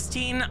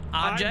 16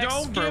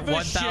 objects for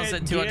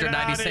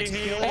 1,296.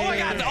 Oh my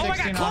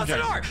god, close the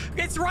door.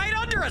 It's right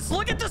under us.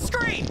 Look at the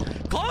screen.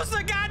 Close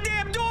the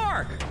goddamn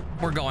door.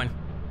 We're going.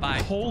 Bye.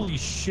 Holy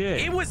shit.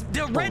 It was,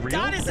 the red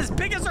dot is as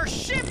big as our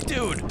ship,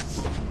 dude.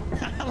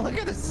 Look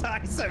at the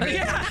size of it.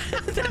 Yeah,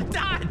 the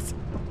dot.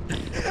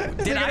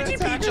 Did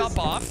IGP jump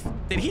off?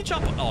 Did he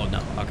jump? Oh,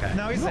 no. Okay.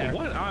 No, he's there.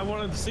 What? I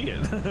wanted to see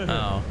it.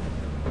 Oh.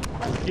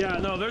 Yeah,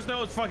 no, there's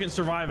no fucking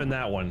surviving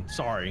that one.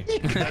 Sorry. You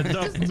guys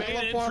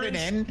teleported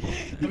in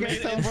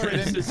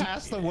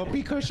past the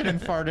whoopee cushion and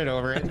farted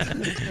over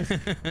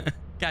it.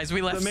 Guys,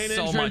 we left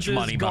so much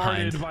money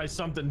behind. By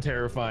something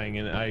terrifying,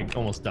 and I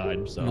almost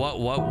died. So. What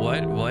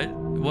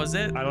was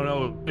it? I don't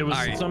know. It was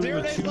something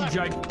with two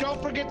giant.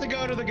 Don't forget to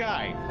go to the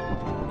guy.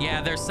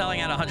 Yeah, they're selling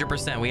at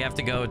 100%. We have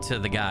to go to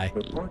the guy.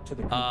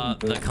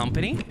 The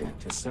company?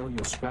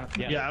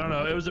 Yeah, I don't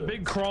know. It was a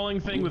big crawling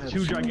thing with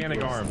two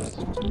gigantic arms.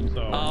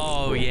 So.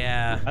 Oh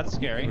yeah, that's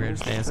scary.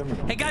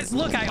 Hey guys,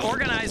 look! I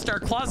organized our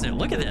closet.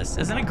 Look at this.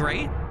 Isn't it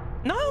great?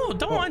 No,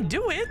 don't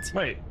undo it.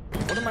 Wait,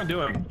 what am I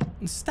doing?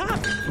 Stop.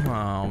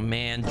 Oh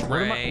man,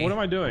 Drae. What am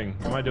I doing?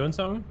 Am I doing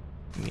something?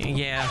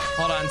 Yeah.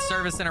 Hold on.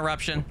 Service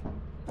interruption.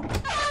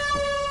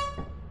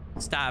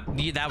 Stop.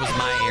 That was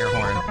my air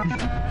horn.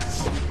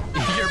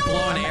 You're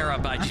blowing air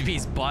up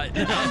IGP's butt.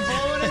 I'm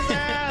blowing his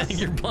ass.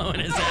 You're blowing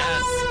his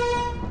ass.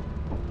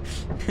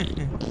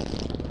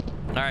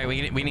 All right,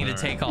 we need to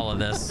take all of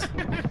this.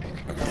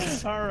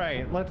 All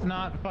right, let's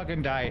not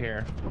fucking die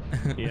here.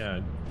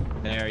 Yeah.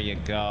 There you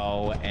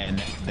go,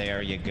 and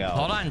there you go.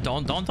 Hold on,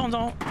 don't.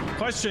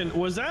 Question: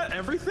 was that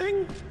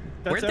everything?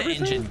 Where'd the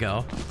engine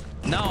go?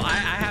 No, I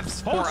have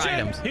 4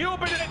 items. He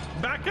opened it.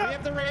 Back up. We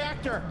have the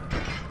reactor.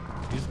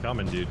 He's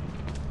coming, dude.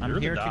 I'm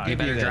here to give you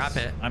better this. drop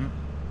it.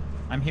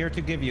 I'm here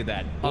to give you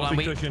that. Hold on,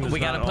 we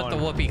gotta put the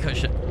whoopee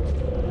cushion.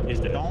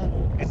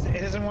 Don't.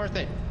 It isn't worth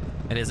it.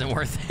 It isn't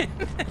worth it.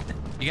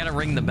 You gotta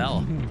ring the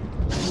bell.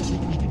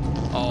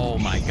 Oh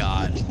my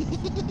god.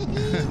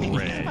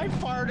 I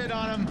farted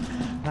on him.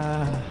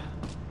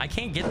 I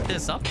can't get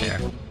this up there.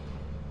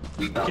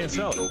 You can't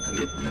sell it.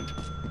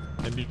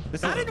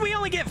 How did we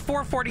only get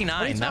 449?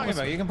 What are you talking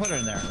about? You can put it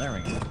in there. There we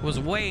go. It was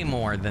way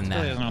more than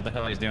that. He doesn't know what the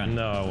hell he's doing.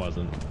 No, it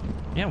wasn't.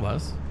 Yeah, it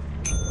was.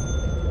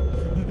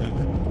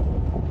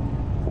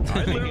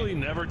 I literally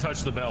never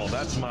touch the bell.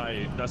 That's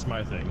my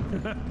thing.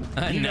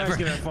 You guys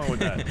can have fun with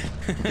that.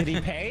 Did he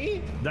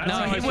pay? That's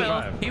no, he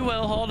will. He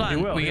will. Hold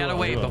on. We gotta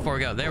wait before we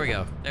go. There we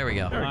go. There we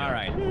go. All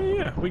right.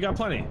 Yeah, we got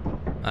plenty.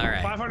 All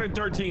right.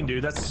 513,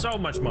 dude. That's so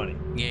much money.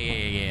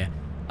 Yeah.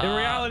 In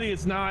reality,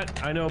 it's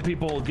not. I know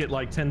people get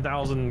like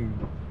 $10,000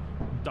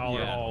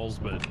 hauls,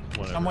 but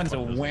whatever. Someone's a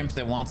wimp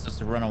that wants us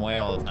to run away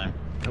all the time.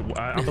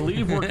 I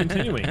believe we're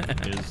continuing.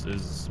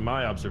 Is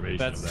my observation.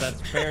 That's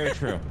very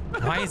true.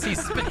 Why is he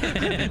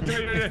spinning?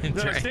 Stand in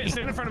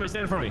front of me.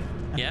 Stand in front of me.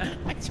 Yeah.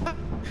 Are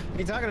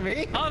you talking to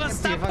me? Oh no!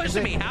 Stop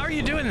pushing me. How are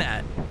you doing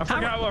that? I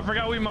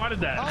forgot we modded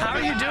that. How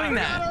are you doing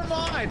that?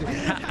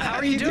 How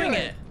are you doing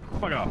it?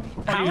 Fuck off.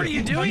 How are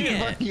you doing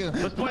it?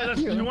 Let's play.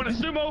 You want a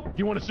sumo?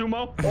 You want a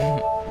sumo?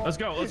 Let's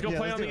go. Let's go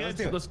play on the edge.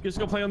 Let's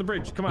go play on the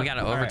bridge. Come on. We got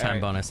an overtime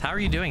bonus. How are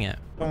you doing it?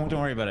 Don't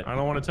worry about it. I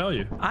don't want to tell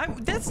you.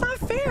 That's not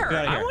fair.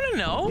 I want to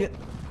know. Yeah.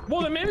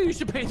 Well, then maybe you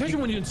should pay attention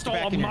when you install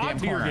a mod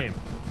to your game.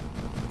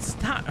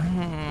 Stop.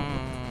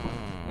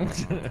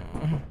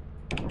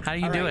 How do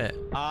you do it?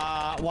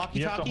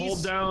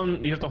 Walkie-talkies.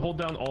 You have to hold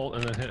down Alt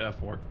and then hit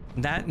F4.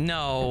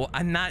 No,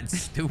 I'm not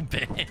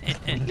stupid.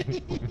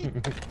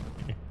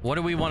 What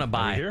do we want to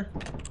buy? Here?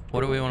 What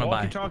do we want to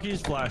buy?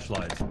 Walkie-talkies,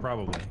 flashlights,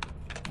 probably.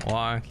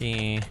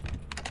 Walkie.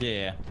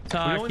 Yeah. We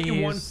only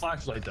need one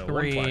flashlight though.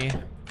 3.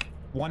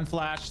 One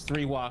flash,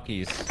 3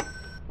 walkies.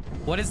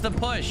 What is the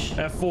push?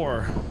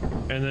 F4,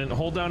 and then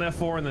hold down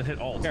F4 and then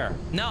hit Alt. Here.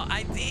 No,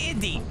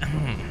 Andy.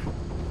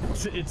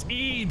 It's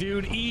E,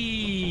 dude.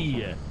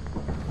 E.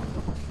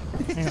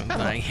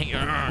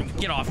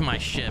 Get off my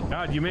ship.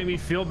 God, you made me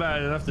feel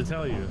bad enough to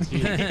tell you.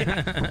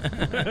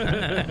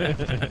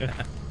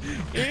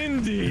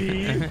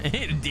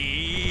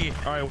 Indy.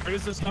 All right, where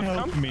does this stuff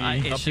come?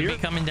 It should be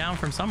coming down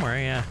from somewhere.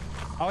 Yeah.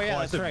 Oh yeah,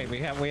 that's right. We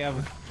have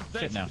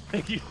shit now.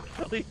 Thank you.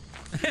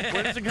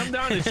 Where does it come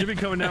down? It should be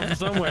coming down from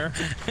somewhere.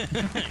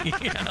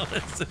 Yeah,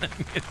 listen.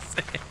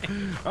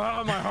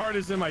 Oh, my heart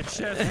is in my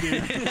chest,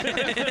 dude.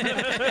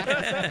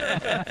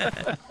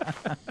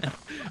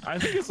 I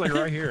think it's like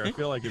right here. I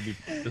feel like this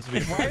would be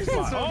a perfect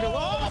spot.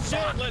 Oh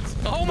shit!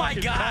 Oh my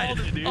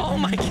god! Oh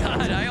my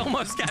god! I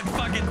almost got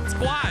fucking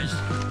squashed.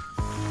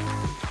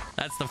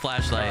 That's the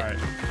flashlight. All right.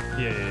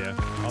 Yeah.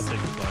 I'll take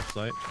the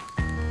flashlight.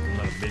 I'm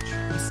not a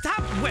bitch.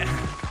 Stop with.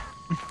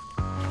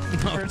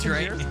 Oh,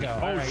 Drae.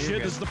 Oh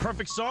shit! This is the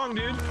perfect song,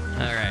 dude.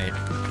 All right.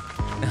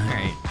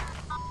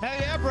 Hell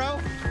yeah, bro.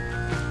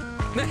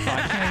 You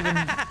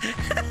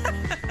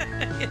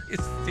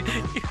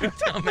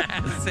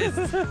dumbasses.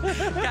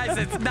 Guys,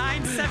 it's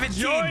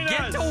 9:17.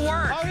 Get to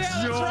work. Oh,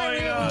 yeah,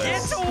 Join us.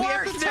 Get to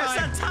work. There's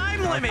a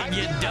time limit,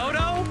 you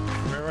dodo.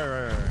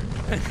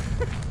 Right.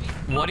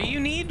 What do you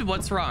need?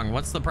 What's wrong?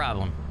 What's the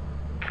problem?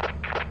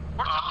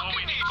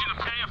 We need you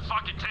to pay a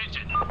fucking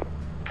attention.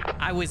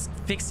 I was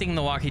fixing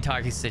the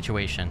walkie-talkie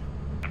situation.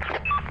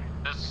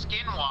 The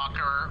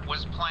skinwalker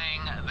was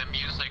playing the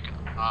music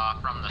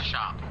from the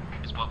shop,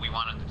 is what we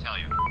wanted to tell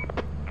you.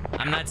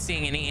 I'm not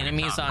seeing any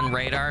enemies on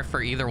radar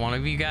for either one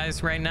of you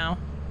guys right now.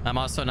 I'm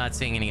also not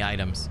seeing any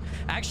items.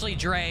 Actually,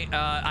 Drae,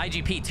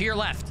 IGP, to your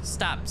left.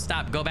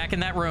 Stop. Go back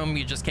in that room.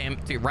 You just came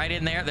to right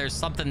in there. There's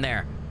something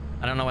there.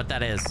 I don't know what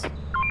that is.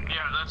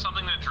 Yeah, that's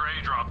something that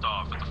Drae dropped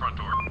off at the front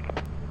door.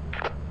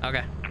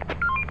 Okay.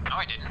 No,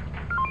 I didn't.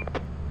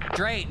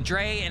 Drae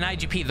and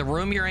IGP, the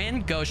room you're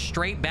in, go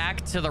straight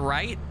back to the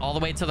right, all the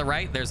way to the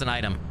right. There's an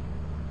item.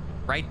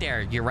 Right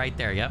there. You're right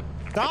there. Yep.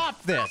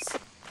 Stop this. By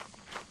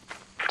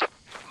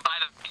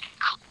the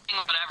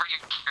whatever you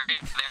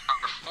carried there.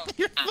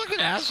 You're a fucking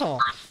asshole.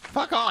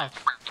 Fuck off.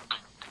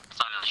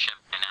 Side of the ship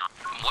right now.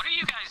 What are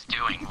you guys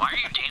doing? Why are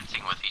you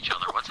dancing with each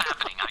other? What's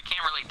happening? I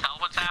can't really tell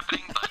what's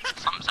happening, but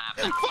something's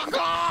happening. Fuck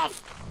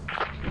off.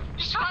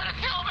 He's trying to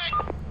kill me.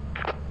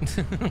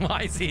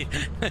 Why is he?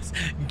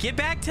 Get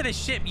back to the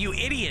ship, you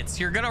idiots.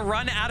 You're gonna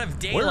run out of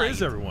daylight. Where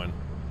is everyone?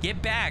 Get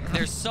back.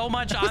 There's so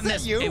much on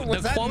this.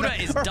 The quota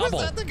is or double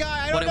was that the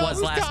guy? I don't what it know was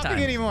who's last talking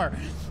time. Anymore.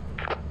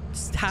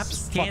 Stop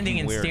standing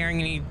and staring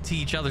into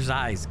each other's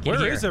eyes. Get Where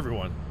here. is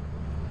everyone?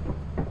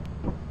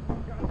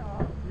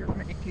 You're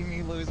making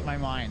me lose my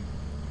mind.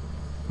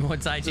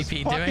 What's IGP this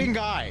doing? fucking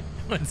guy.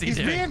 What's he He's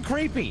doing? being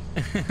creepy.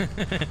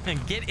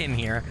 Get in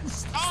here.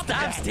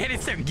 Stop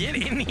standing there. Get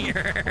in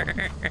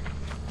here.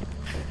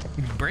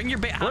 Bring your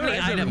bait. How many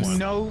items?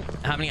 No.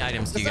 How many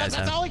items do you guys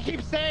have? That's all he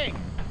keeps saying.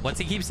 What's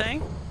he keep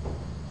saying?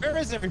 Where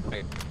is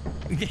everybody?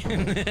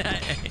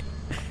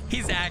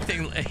 He's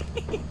acting like.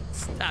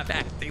 Stop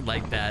acting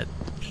like that.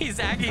 He's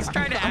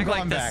trying to act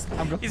like this.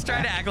 He's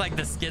trying to act like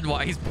the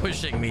skinwalker. He's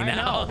pushing me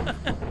now.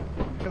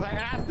 Because I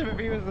asked him if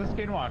he was the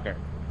skinwalker.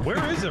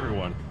 Where is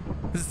everyone?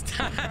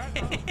 Stop.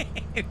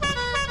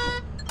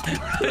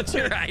 Put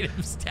your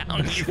items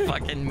down, you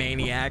fucking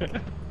maniac.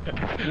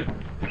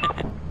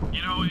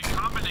 You know, in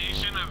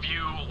combination of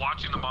you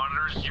watching the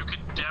monitors, you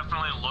could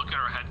definitely look at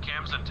our head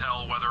cams and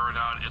tell whether or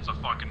not it's a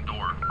fucking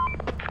door.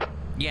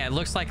 Yeah, it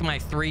looks like my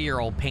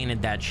 3-year-old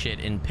painted that shit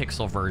in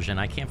pixel version.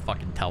 I can't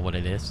fucking tell what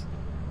it is.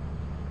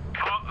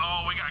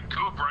 Oh, we got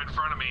Coop right in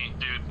front of me,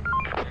 dude.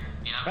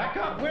 Yeah. Back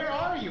up. Where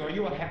are you? Are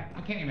you I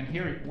can't even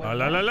hear you. La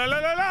la la la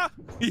la la.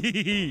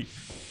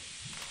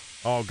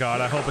 Oh god,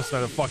 I hope it's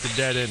not a fucking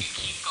dead end.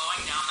 Keep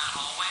going down that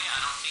hallway. I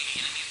don't see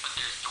any enemies, but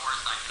there's doors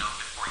that I can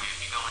open for you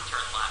if you go and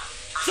turn left.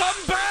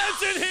 Something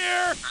bad's in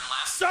here!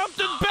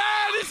 Something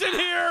bad is in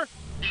here!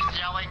 He's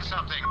yelling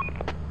something.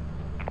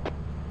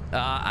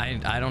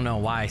 I don't know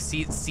why.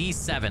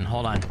 C7.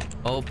 Hold on.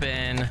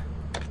 Open.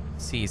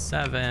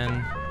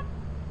 C7.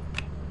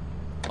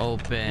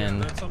 Open. Yeah,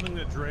 that's something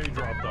that Drae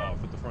dropped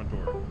off at the front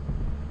door.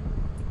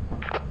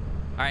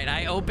 All right,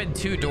 I opened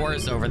 2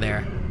 doors over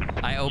there.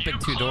 I opened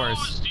 2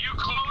 doors. You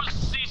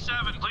closed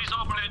C7. Please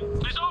open it.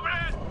 Please open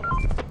it.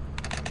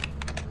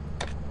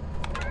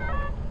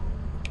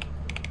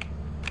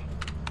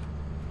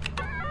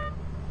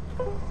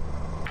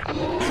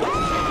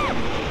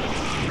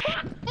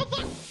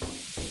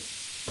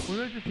 What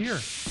did I just hear?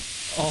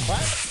 Oh, what?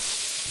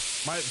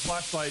 My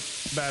flashlight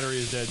battery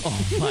is dead.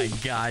 Oh my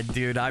god,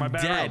 dude, I'm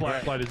dead.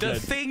 Flashlight is The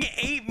dead. thing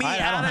ate me I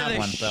out don't of the have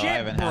one, so I ship,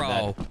 haven't bro.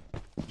 had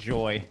that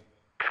joy.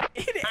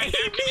 It Hey, ate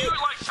dude, can you me.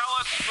 like tell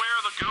us where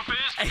the goop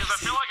is? Because I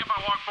feel like if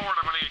I walk forward,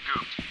 I'm gonna get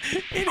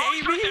gooped. It Oh, ate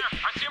he's right me. there.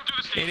 I see him through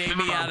the stage. It ate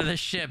me out of the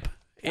ship.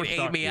 It We're ate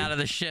stuck, me dude. out of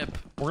the ship.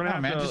 We're gonna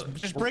Come on, have man. to.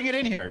 Just bring it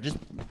in here. Just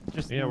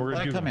Yeah, we're gonna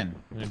let it juke come him.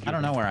 in. We're gonna I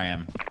don't juke know where I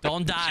am.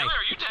 Don't die. Silly,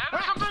 are you dead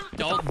or something?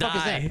 Don't fuck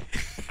is die.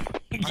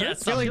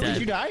 Yes, Silly, I'm did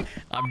you dead. die?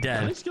 I'm I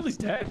dead. think Skilly's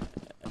dead.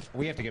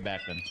 We have to get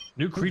back then.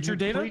 New creature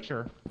data?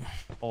 Creature.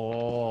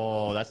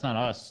 Oh, that's not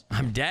us.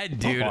 I'm dead,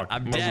 dude. fuck.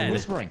 I'm Must have dead.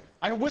 Whispering.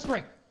 I heard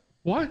whispering.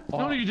 What?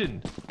 No, you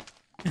didn't.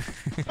 You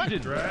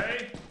didn't.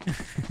 Drae?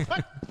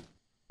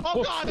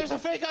 Oh god, there's a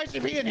fake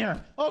ICP in here.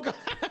 Oh god,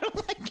 I don't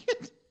like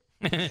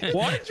it.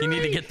 What? You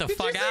need to get the Did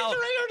fuck you say out. Drae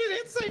or did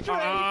it say Drae?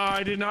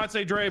 I did not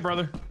say Drae,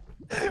 brother.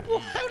 Well,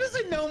 how does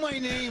it know my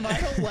name? I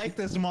don't like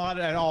this mod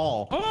at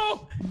all.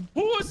 Oh,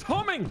 who was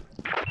humming?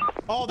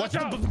 Oh, that's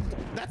Watch out.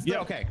 that's Yeah.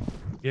 okay.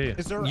 Yeah, yeah.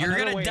 Is there You're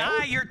another gonna way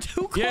die. out? You're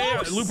too close.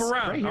 Yeah, loop around.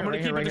 Right here, I'm gonna right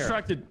keep here, it right here.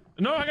 distracted.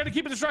 No, I gotta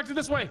keep it distracted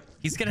this way.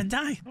 He's gonna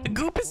die. The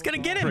goop is gonna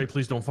get Drae, him.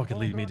 please don't fucking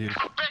leave me, dude. There's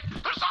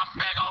something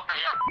big over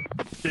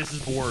here. This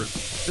is the worst.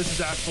 This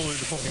is absolutely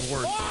the fucking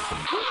worst.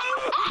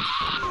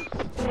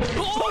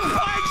 Oh my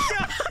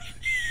god.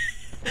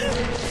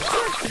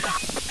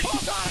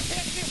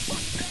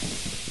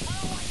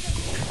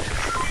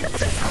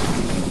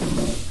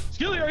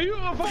 Skilly, are you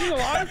fucking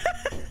alive?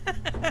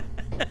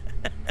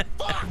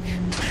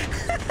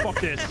 Fuck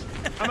this.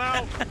 I'm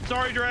out.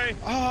 Sorry, Drae.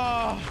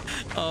 Oh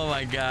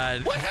my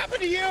god. What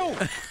happened to you?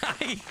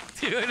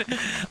 Dude,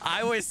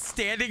 I was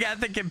standing at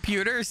the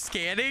computer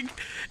scanning,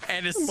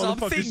 and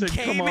something said,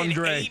 came "Come on, and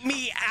Drae." ate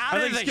me out I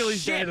of think the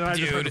Skilly's ship, dead, and I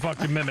just heard the dude.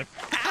 fucking mimic.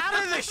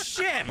 Out of the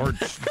ship. Or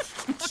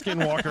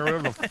Skinwalker,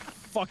 whatever the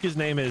fuck his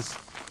name is.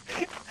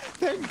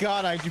 Thank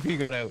God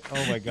IGP got out.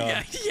 Oh my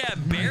god. Yeah,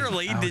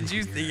 barely. Did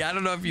you? I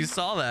don't know if you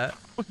saw that.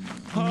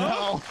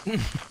 No.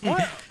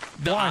 What?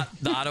 The Why?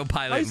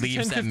 autopilot It's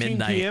leaves at 10:15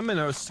 midnight. PM and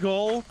a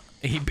skull.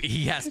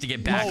 He has to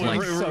get back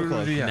like so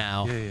close.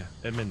 now. Yeah,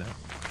 at midnight.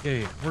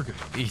 Yeah, we're good.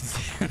 He's-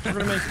 We're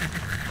gonna make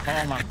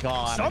Oh my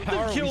god. Something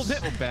How are killed we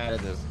him. so bad at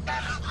this?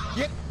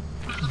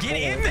 Get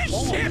in the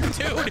ship,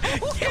 dude!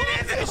 Get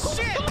in the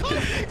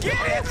ship!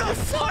 Get in the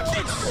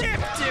fucking ship,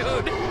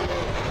 dude!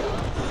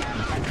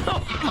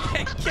 Oh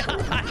my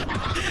god!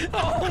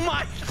 Oh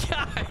my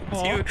god,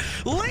 dude!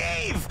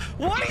 Leave!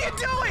 What are you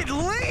doing?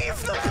 Leave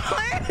the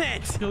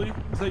planet! Skilly,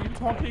 is that you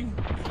talking?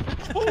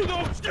 Oh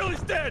no,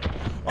 Skilly's dead!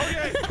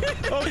 Okay,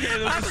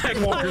 there's a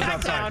Skinwalkers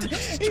outside.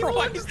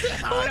 Destroyed. Look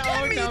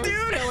at me,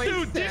 dude!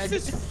 Dude, this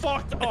is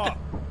fucked up.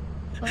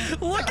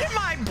 Look at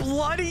my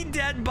bloody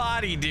dead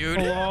body, dude!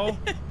 Hello?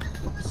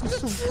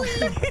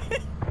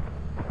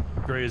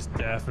 Drae is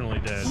definitely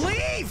dead.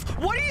 Leave!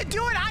 What are you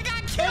doing? I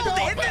got killed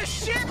in the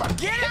ship!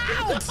 Get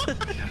out!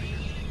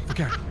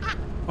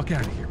 Fuck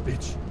out of here,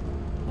 bitch.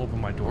 Open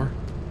my door.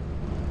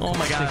 Oh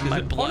my god,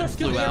 my blood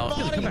flew out.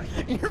 Come back.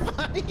 Your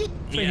body.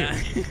 Yeah.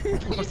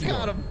 He's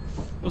got him.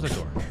 Close that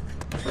door.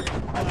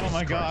 Oh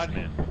my god.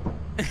 Man.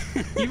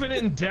 Even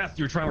in death,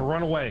 you're trying to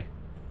run away.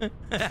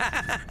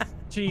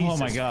 Jesus. Oh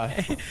my god.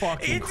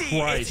 Fucking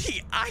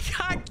Christ. I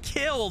got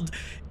killed.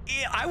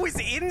 I was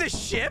in the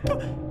ship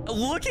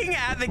looking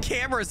at the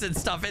cameras and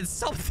stuff, and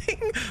something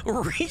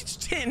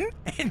reached in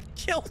and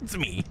killed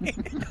me into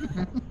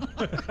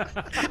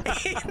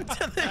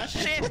the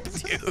ship,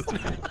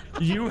 dude.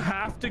 You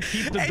have to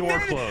keep the door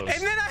closed.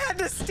 And then I had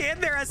to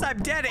stand there as I'm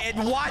dead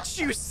and watch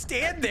you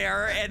stand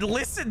there and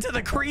listen to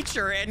the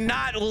creature and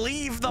not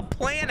leave the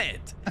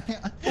planet.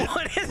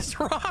 What is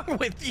wrong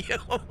with you?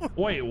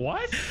 Wait,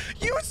 what?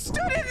 You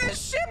stood in the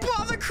ship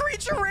while the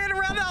creature ran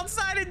around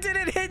outside and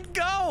didn't hit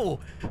go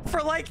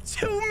for like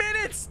 2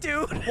 minutes,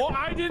 dude. Well,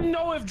 I didn't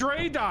know if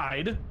Drae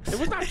died. It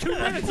was not 2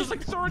 minutes. It was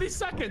like 30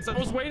 seconds. I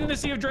was waiting to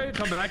see if Drae would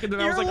come back, and then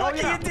I was like, You're lucky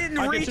oh yeah. it didn't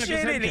I can reach check his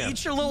in head and cam.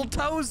 eat your little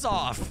toes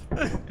off.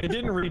 It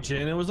didn't reach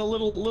in. It was a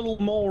little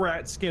mole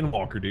rat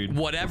Skinwalker, dude.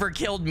 Whatever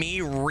killed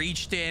me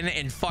reached in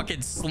and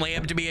fucking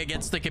slammed me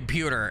against the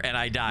computer, and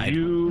I died.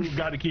 You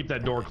got to keep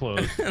that door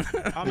closed.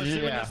 I'm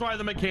assuming Yeah. that's why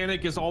the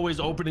mechanic is always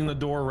opening the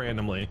door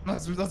randomly.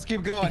 Let's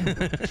keep going.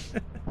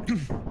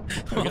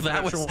 Well,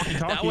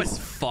 that was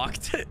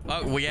fucked.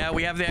 Oh, yeah,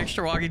 we have the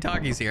extra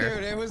walkie-talkies here.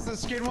 Dude, it was the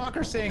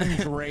skinwalker saying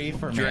Drae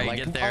for me. Drae, like,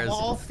 get theirs. Of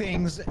all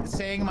things,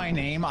 saying my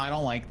name, I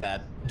don't like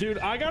that. Dude,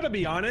 I gotta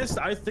be honest.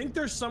 I think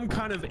there's some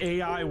kind of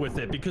AI with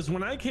it because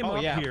when I came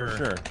up here, for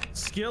sure.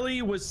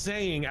 Skilly was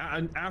saying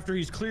after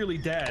he's clearly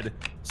dead,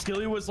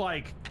 Skilly was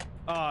like,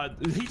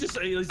 he's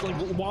like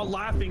while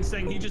laughing,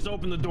 saying he just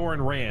opened the door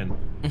and ran.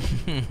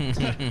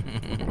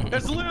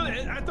 That's literally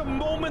at the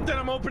moment that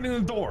I'm opening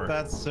the door.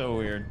 That's so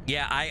weird.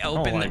 Yeah, I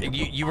opened.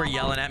 You were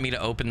yelling at me to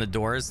open the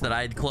doors that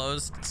I had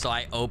closed, so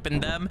I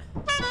opened them,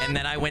 and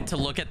then I went to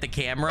look at the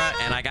camera,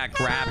 and I got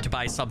grabbed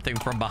by something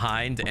from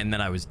behind, and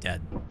then I was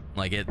dead.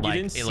 Like it, like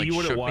you didn't it, see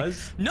what it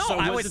was. No, so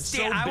I was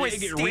standing like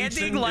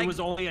it was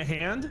only a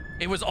hand.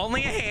 It was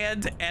only a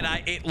hand, and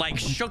it like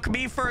shook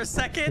me for a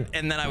second,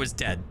 and then I was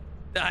dead.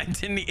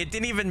 It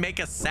didn't even make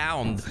a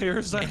sound.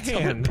 There's a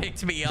hand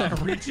picked me up,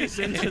 that reaches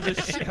into the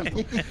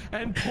ship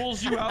and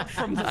pulls you out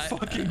from the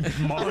fucking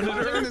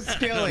monitor. It's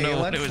Skilly.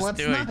 Let's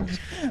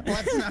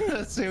not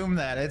assume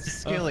that it's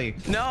Skilly.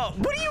 No,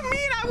 what do you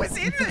mean? I was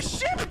in the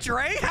ship,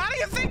 Drae. How do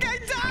you think I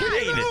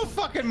died? You know,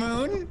 fucking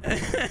moon.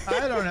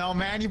 I don't know,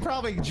 man. You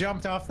probably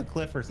jumped off the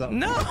cliff or something.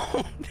 No,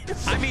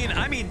 I mean,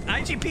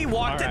 IGP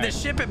walked in the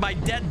ship and my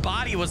dead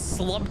body was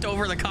slumped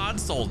over the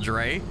console,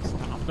 Drae.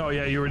 Oh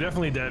yeah, you were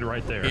definitely dead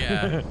right there.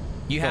 Yeah.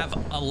 You have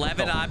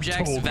 11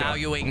 objects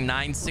valuing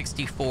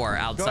 964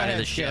 outside of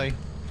the ship. Skilly.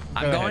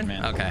 I'm going?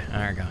 Man. Okay,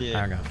 there we go.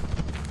 Yeah. There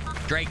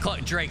we go.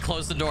 Drae,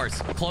 close the doors.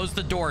 Close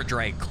the door,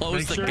 Drae.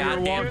 Close the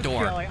goddamn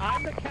door. Skilly,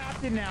 I'm the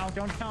captain now.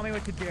 Don't tell me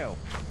what to do.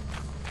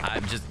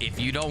 I'm just, if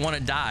you don't want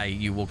to die,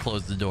 you will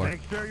close the door.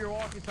 Make sure your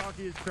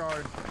walkie-talkie is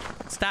charged.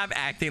 Stop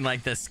acting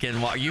like the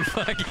skinwalker. You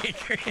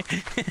fucking.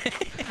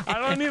 I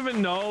don't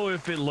even know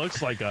if it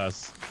looks like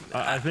us.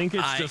 I think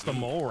it's just a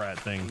mole rat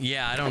thing.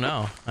 Yeah, I don't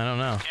know. I don't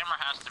know. Camera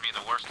has to be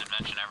the worst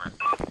invention ever.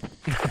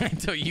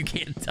 So you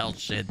can't tell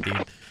shit,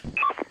 dude.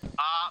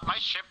 My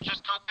ship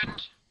just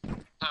opened,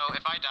 so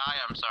if I die,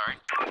 I'm sorry.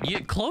 You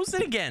close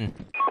it again.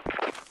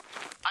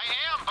 I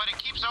am, but it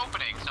keeps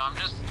opening, so I'm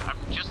just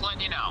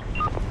letting you know.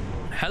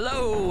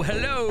 Hello,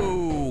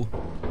 hello.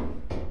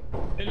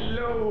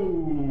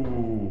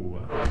 Hello.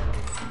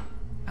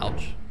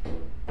 Ouch.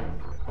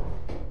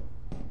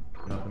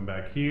 Nothing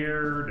back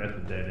here. That's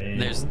a dead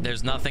end.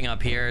 There's nothing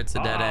up here. It's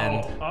a dead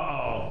end.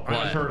 Uh-oh. I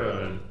just heard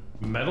a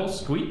metal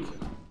squeak.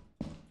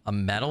 A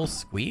metal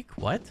squeak?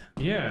 What?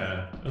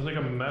 Yeah. It was like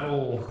a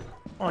metal...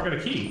 Oh, I got a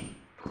key.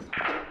 You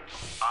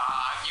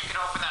can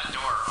open that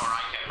door, or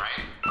I can,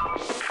 right?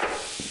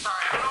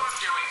 Sorry, I don't know what I'm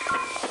doing.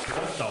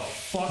 What the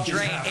fuck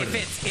Drae, is happening?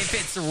 if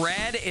it's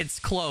red, it's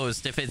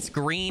closed. If it's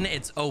green,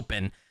 it's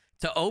open.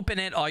 To open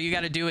it, all you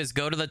got to do is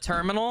go to the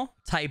terminal,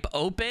 type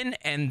open,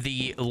 and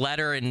the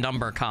letter and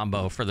number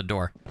combo for the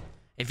door.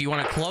 If you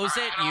want to close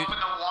it, you... Open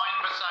the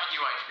line beside you,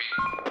 IGP.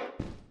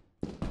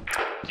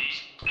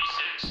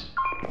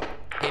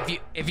 D6.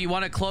 If you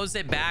want to close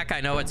it back,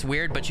 I know it's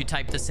weird, but you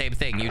type the same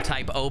thing. You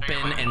type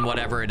open and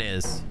whatever it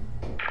is.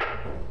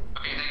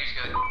 Okay, thank you,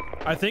 Skilly.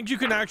 I think you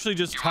can actually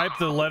just type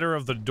the letter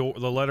of the door,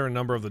 the letter and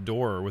number of the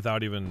door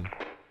without even...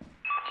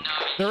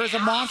 There is a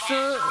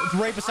monster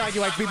right beside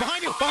you, IGP.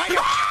 Behind you! Behind you!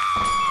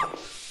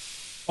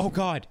 Oh,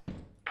 God.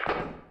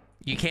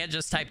 You can't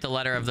just type the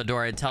letter of the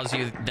door. It tells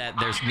you that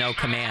there's no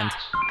command.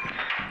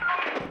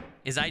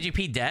 Is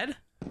IGP dead?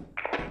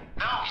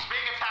 No, he's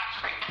being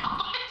attacked right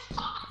now.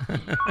 I'm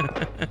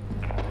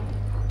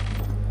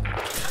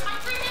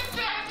think he's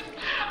dead.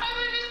 I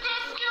think he's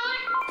dead,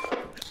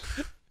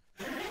 Skilly.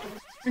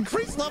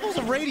 Increased levels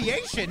of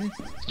radiation?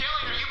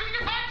 Skilly, are you being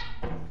attacked?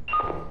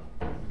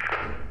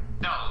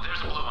 No, there's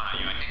a blue one on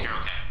you. I think you're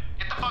okay.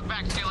 Get the fuck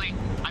back, Skilly.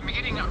 I'm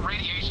getting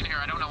radiation here.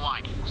 I don't know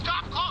why.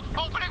 Stop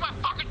opening my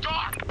fucking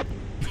door!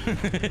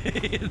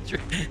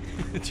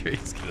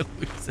 Drake's gonna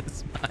lose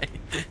his mind.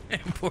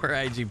 And poor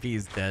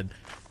IGP's dead.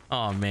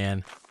 Oh,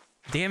 man.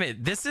 Damn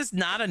it. This is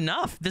not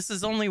enough. This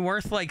is only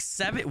worth like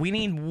 7. We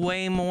need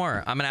way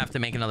more. I'm gonna have to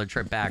make another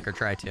trip back or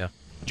try to.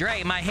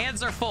 Drae, my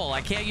hands are full.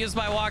 I can't use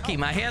my walkie.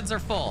 My hands are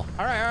full.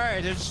 All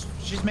right.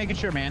 She's making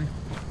sure, man.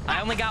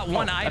 I only got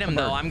one item,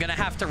 though. I'm gonna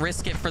have to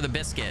risk it for the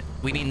biscuit.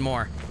 We need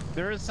more.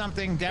 There is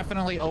something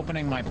definitely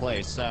opening my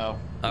place, so...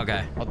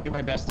 Okay. I'll do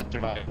my best to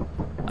survive.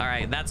 All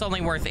right, that's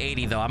only worth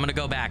 80, though. I'm gonna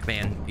go back,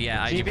 man.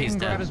 Yeah, IGP's dead.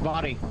 Grab his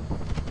body.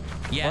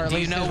 Yeah, do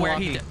you know where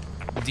he...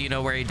 Do you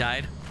know where he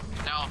died?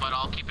 No, but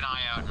I'll keep an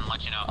eye out and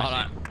let you know. Hold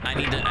on. I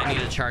need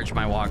to charge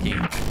my walkie.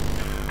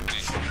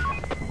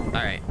 All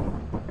right.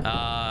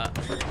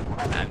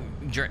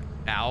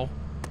 Ow.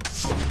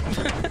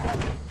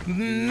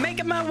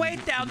 Making my way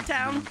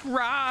downtown,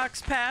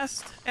 rocks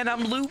past, and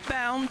I'm loot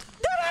bound.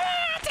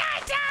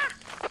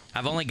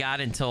 I've only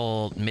got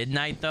until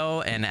midnight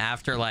though, and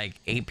after like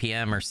 8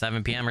 p.m. or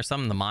 7 p.m. or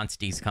something, the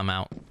monsties come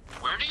out.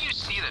 Where do you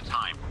see the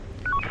time?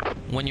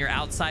 When you're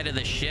outside of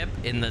the ship,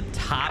 in the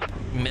top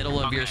middle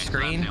of your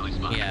screen.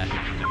 Yeah.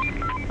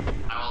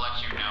 I will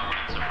let you know when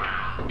it's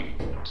around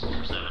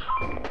 7.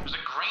 There's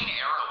a green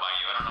arrow by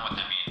you. I don't know what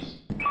that means.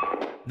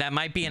 That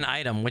might be an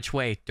item. Which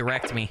way?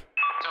 Direct me.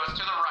 So it's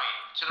to the right.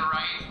 To the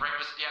right.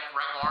 Yeah,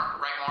 right more.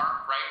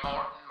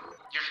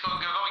 You're still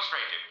going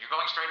straight, dude. You're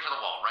going straight to the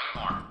wall. Right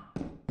more.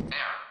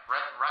 There.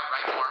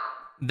 Right more.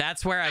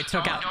 That's where I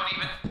took out. Don't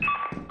even.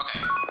 Okay.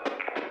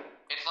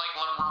 It's like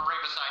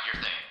right beside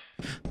your thing.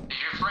 If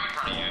you're right in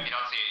front of you, if you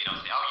don't see it, you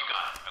don't see it. Oh, you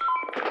got it.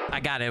 Okay. I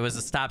got it. It was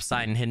a stop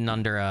sign hidden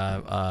under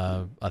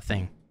a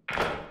thing.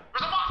 There's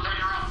a monster,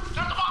 There's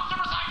a monster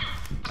beside you.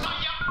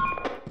 Beside you.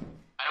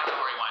 I don't know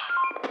where he went.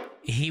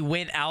 He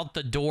went out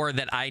the door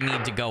that I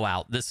need to go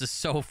out. This is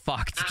so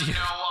fucked. There's no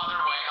other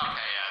way. Okay,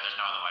 yeah, there's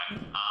no other way.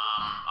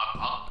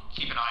 I'll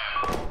keep an eye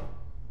out.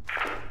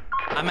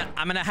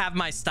 I'm gonna have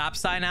my stop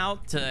sign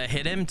out to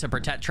hit him to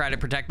try to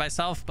protect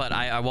myself, but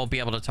I won't be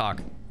able to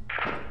talk.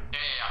 Yeah.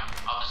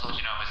 I'll just let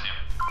you know if I see him.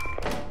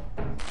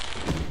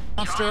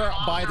 Monster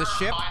by the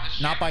ship,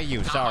 not by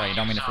you. Sorry,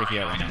 don't mean to freak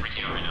you out right now.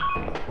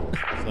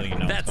 So you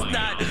know. That's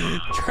not,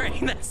 Drae,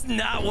 that's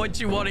not what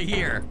you want to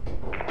hear.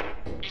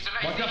 He's to the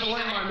left of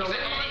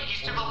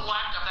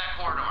that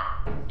corridor.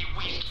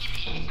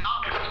 He's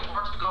not looking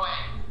towards the go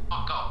ahead.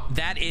 Go.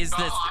 That is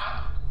the...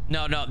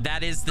 No,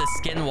 that is the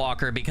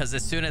skinwalker, because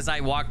as soon as I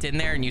walked in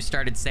there and you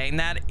started saying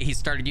that, he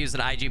started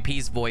using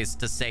IGP's voice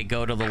to say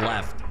go to the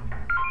left.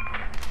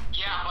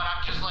 Yeah, but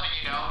I'm just letting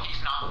you know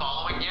he's not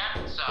following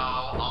yet, so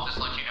I'll just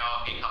let you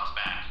know if he comes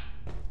back.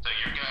 So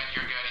you're good,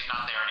 he's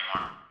not there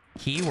anymore.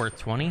 Key worth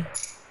 20?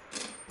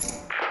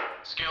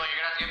 Skilly, you're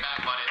gonna have to get back,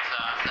 but it's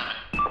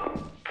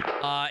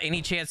 7.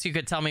 Any chance you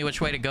could tell me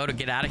which way to go to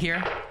get out of here? I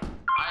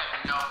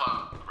have no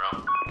fucking,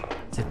 bro.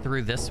 Is it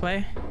through this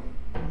way?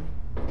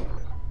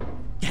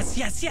 Yes.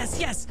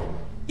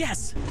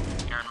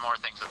 Hearing more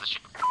things at the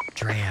ship.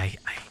 Drae, I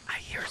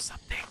hear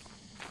something.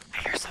 I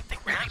hear something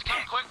very big.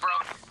 Come quick, bro.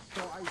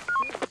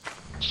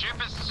 Ship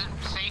is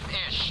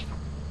safe-ish.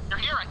 You're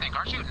here, I think,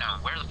 aren't you? No,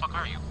 where the fuck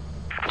are you?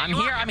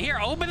 I'm here.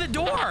 Open the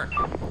door.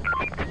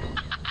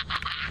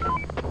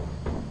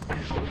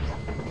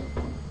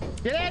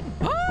 Get in.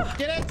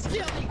 Get in,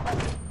 Skilly.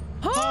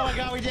 Oh my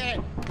God, we did it.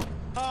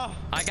 Oh.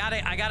 I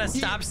got a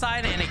stop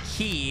sign and a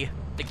key.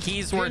 The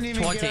key's worth 20.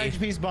 Didn't even get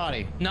HP's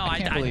body. No,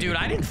 dude,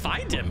 I didn't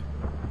find him.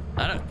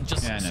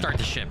 Start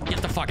the ship.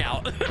 Get the fuck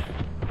out.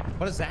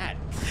 What is that?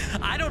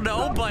 I don't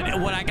know, but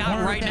when I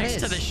got right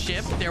next to the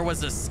ship, there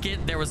was a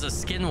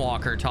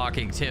skinwalker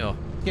talking too.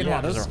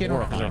 Those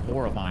skinwalkers are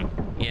horrifying.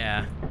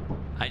 Yeah.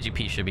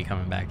 IGP should be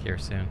coming back here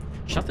soon.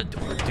 Shut the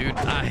door, dude.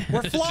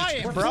 We're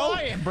flying,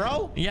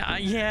 bro.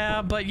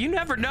 Yeah, but you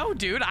never know,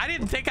 dude. I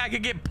didn't think I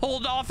could get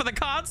pulled off of the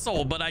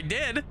console, but I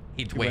did.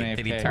 Wait,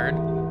 did he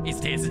turn? He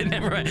stays in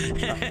there.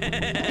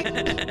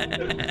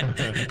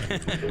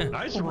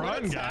 Nice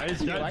run, guys.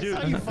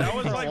 That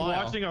was like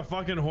watching a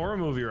fucking horror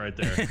movie right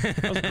there.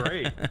 That was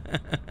great.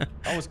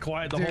 I was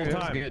quiet the whole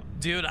time.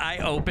 Dude, I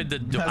opened the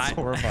door. That's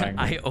horrifying.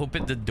 I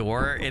opened the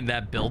door in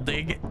that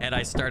building and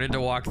I started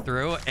to walk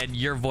through, and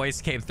your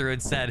voice came through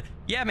and said,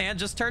 "Yeah, man,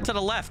 just turn to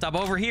the left. I'm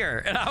over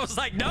here." And I was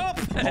like, "Nope."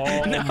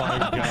 Oh my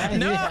God.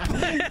 Nope.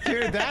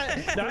 Dude,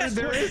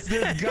 there's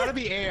gotta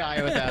be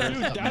AI with that.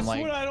 Dude, that's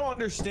what I don't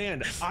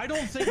understand. I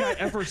don't think I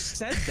ever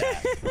said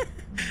that.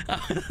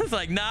 I was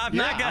like, nah, I'm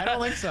not gonna. I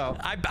don't think so.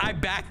 I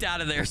backed out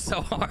of there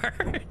so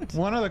hard.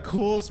 One of the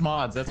coolest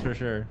mods, that's for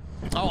sure.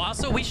 Oh,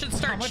 also, we should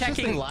start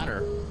checking.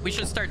 Ladder? We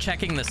should start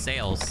checking the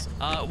sales.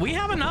 We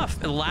have enough.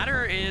 The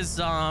ladder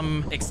is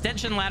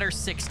extension ladder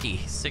 60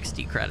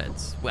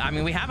 credits. I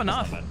mean, we have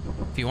enough.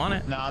 If you want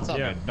it. No, it's all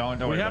good. Don't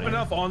worry. We have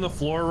enough on the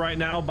floor right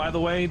now, by the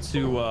way,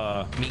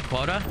 to meet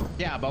quota.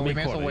 Yeah, but we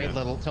may as well wait a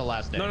little till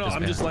last day. No,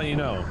 I'm just letting you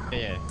know.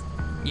 Yeah.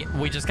 Yeah,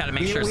 we just got to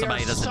make sure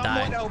somebody doesn't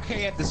die. We're somewhat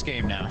okay at this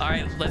game now. All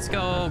right, let's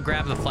go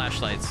grab the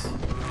flashlights. Just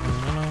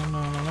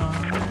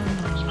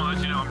want to let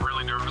you know I'm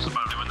really nervous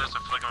about doing this. I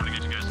feel like I'm gonna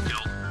get you guys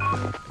killed.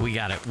 We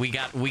got it. We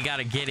got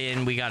to get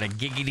in. We got to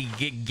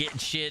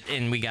get shit,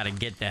 and we got to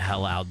get the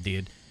hell out,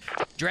 dude.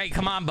 Drae,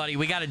 come on, buddy.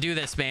 We got to do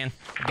this, man.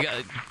 I'm coming.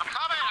 I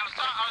was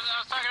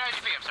talking to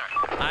IGP. I'm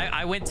sorry.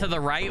 I went to the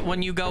right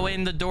when you go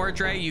in the door,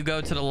 Drae. You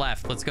go to the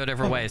left. Let's go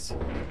different ways. Are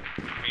you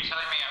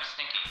telling me I'm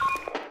stinky?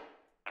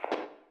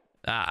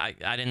 I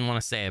didn't want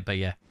to say it, but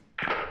yeah.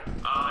 Yeah,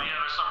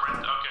 there's some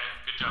rent. Okay,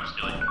 good job,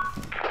 Skilly.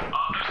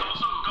 There's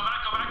also go back.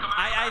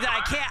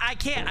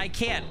 I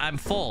can't. I'm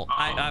full.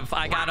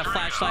 I got a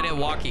flashlight at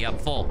walkie. I'm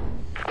full.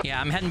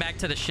 Yeah, I'm heading back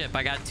to the ship.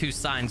 I got 2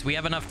 signs. We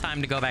have enough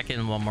time to go back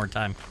in one more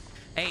time.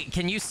 Hey,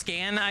 can you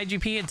scan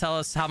IGP and tell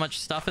us how much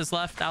stuff is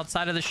left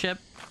outside of the ship?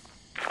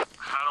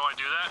 How do I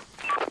do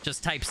that?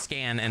 Just type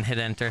scan and hit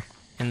enter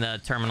in the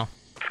terminal.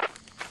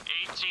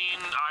 18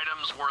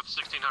 items worth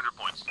 1,600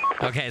 points.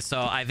 Okay,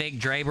 so I think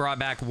Drae brought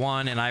back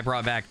 1 and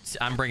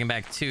I'm bringing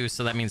back 2,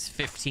 so that means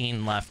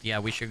 15 left. Yeah,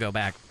 we should go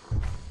back.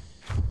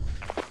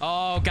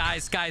 Oh,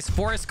 guys,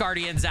 Forest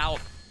Guardian's out.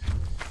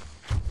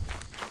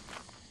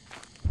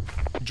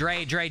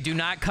 Drae, do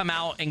not come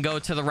out and go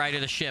to the right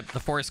of the ship. The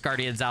Forest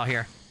Guardian's out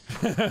here.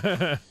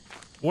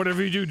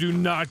 Whatever you do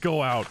not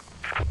go out.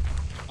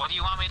 What do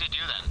you want me to do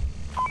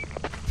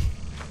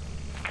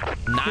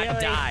then?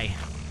 Not die.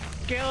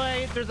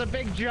 Skilly, there's a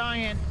big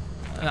giant.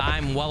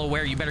 I'm well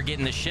aware. You better get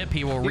in the ship.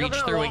 He will reach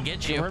through and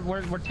get you.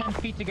 We're 10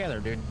 feet together,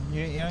 dude.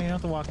 You don't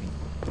have to walk.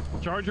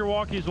 Charge your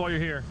walkies while you're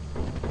here.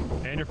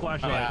 And your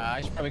flashlight. Yeah,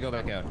 I should probably go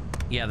back out.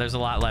 Yeah, there's a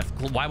lot left.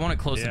 Why won't it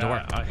close the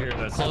door? I hear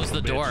that. Close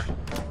the door.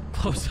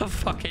 Close the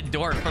fucking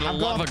door for the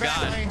love of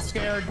God. I ain't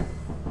scared.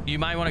 You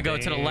might want to go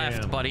to the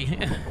left, buddy.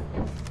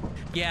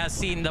 Yeah,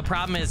 see, the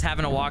problem is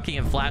having a walkie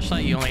and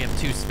flashlight, you only have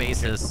 2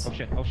 spaces. Oh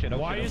shit, oh shit, oh shit.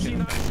 Why is he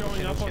not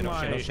showing up on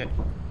my...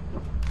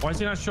 Why is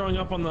he not showing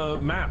up on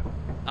the map?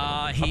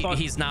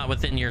 He's not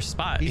within your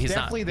spot. He's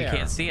definitely there. You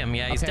can't see him.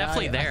 Yeah, he's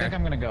definitely there. I think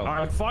I'm gonna go.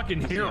 I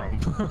fucking hear him.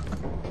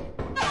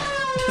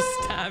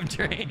 Stop,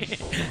 Drae.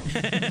 That's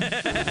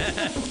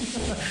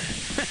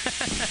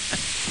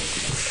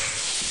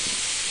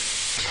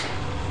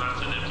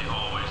an empty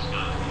hallway,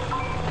 Scott.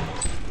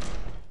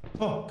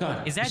 Oh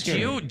god. Is that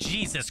you? Me.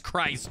 Jesus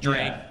Christ,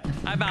 Drae. Yeah.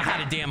 I about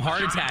had a damn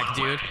heart attack,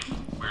 dude.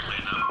 Weirdly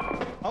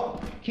enough. Oh,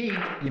 key.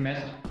 You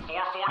missed.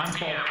 4:40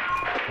 p.m.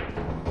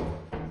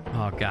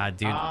 Oh god,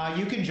 dude.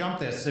 You can jump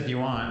this if you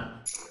want.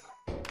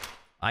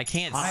 I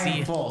can't see. I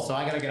am full, so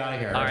I gotta get out of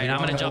here. All right, I'm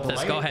gonna jump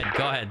this. Go ahead,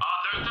 go ahead. The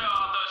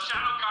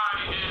shadow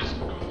guy is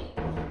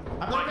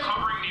like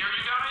hovering near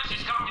you guys.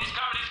 He's coming in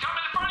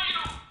front of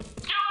you.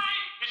 Skilly,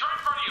 he's right in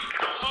front of you.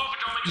 Don't move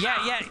and don't make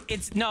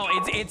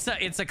a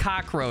sound. It's a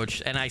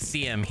cockroach, and I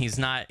see him. He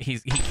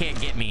can't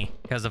get me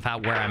because of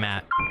where I'm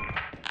at.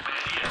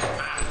 He is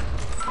bad.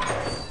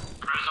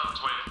 Chris on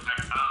his way.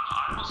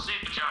 I will see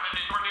the job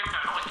anywhere near me. I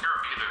don't care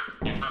if either.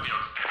 You might be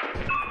okay.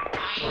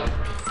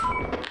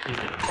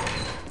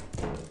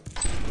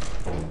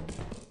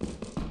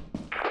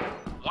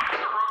 Why is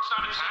the roach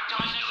not attacking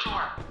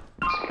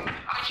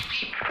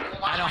me?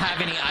 I don't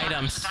have any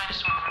items.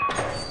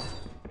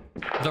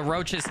 The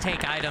roaches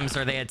take items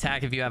or they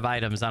attack if you have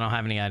items. I don't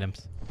have any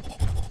items.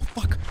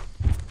 Fuck.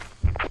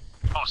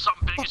 Oh,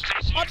 something big is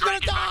chasing you. I'm gonna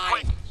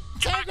die!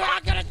 Tango,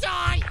 I'm gonna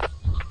die!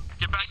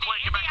 Get back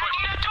quick, get back quick. I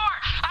need a door!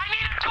 I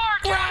need a door!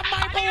 Grab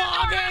my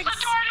belongings! There's a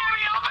door near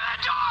me! Open the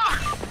door!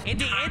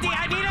 Indy, I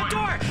need a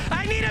door!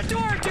 I need a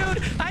door,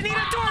 dude! I need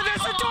a door!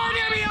 There's a door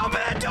near me!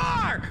 Open the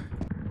door!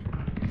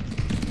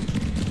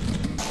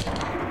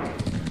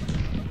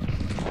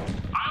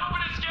 I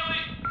open it,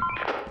 Skilly!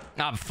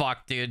 I'm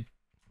fucked, dude.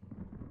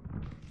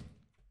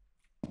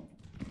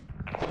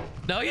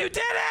 No, you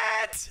didn't!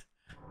 I did!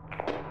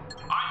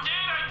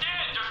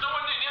 There's no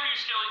one near you,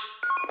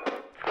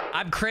 Skilly.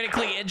 I'm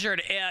critically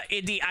injured.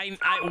 Indy,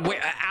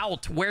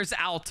 out. Where's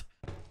out?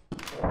 I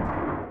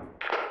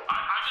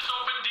just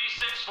opened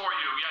D6 for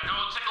you. Yeah, go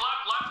take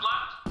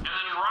left, and then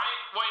right.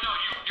 Wait, no,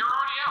 you're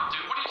already out,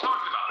 dude. What are you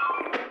talking about?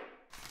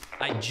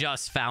 I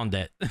just found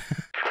it. Oh, my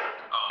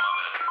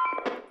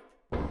bad.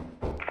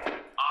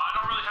 I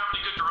don't really have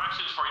any good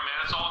directions for you, man.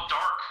 It's all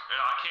dark.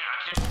 I can't.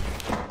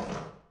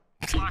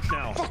 Black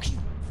now. Fuck you.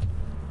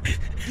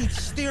 He's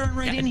staring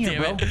right in here,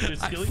 bro.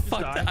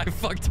 I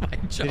fucked my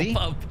jump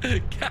up.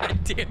 God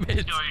damn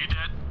it. No, you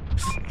dead?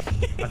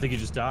 I think he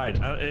just died.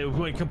 It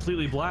went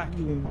completely black.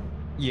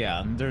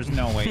 Yeah, there's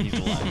no way he's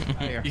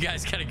alive. You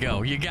guys gotta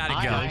go. You gotta go.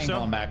 I ain't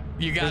going back.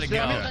 You gotta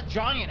go. There's a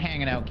giant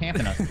hanging out,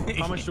 camping us.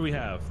 How much do we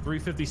have?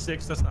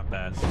 356? That's not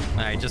bad. All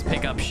right, just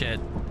pick up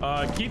shit.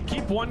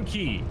 Keep one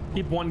key.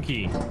 Keep one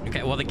key.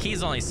 Okay, well, the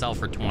keys only sell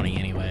for 20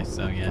 anyway,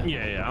 so yeah.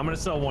 Yeah. I'm gonna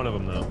sell one of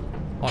them, though.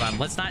 Hold on,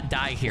 let's not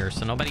die here,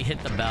 so nobody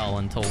hit the bell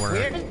until we're... We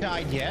haven't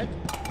died yet.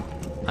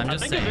 I'm just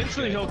saying. I think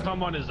eventually he'll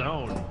come on his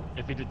own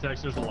if he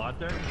detects there's a lot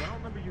there. I don't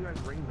remember you guys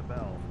ringing the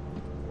bell.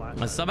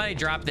 Somebody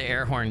dropped the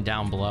air horn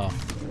down below.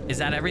 Is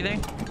that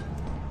everything?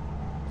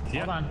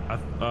 Yeah. Hold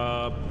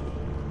on.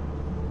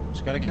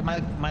 Just gotta get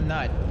my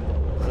nut.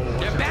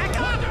 They're back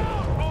up!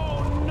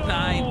 Oh, no!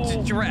 I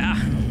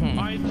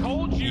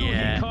told you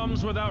he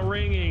comes without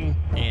ringing.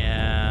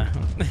 Yeah.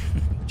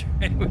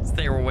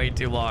 They were way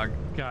too long.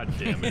 God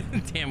damn it.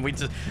 Damn, we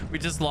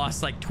just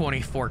lost like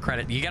 24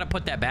 credit. You gotta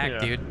put that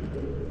back, dude.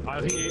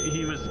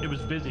 It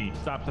was busy.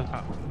 Stop the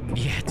top.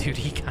 Yeah, dude,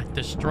 he got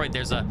destroyed.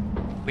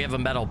 We have a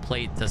metal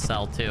plate to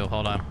sell too.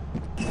 Hold on.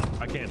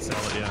 I can't sell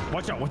it, yeah.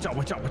 Watch out.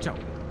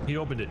 He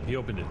opened it.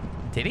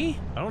 Did he?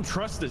 I don't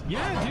trust this.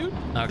 Yeah, dude.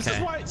 Okay. This is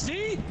why,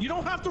 see? You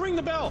don't have to ring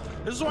the bell.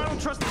 This is why I don't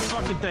trust this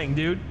fucking thing,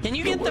 dude. Can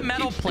you get the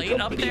metal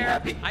plate up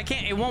there? I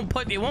can't, it won't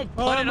put it up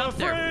there. I'm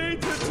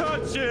afraid to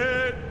touch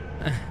it.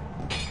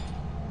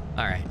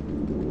 All right.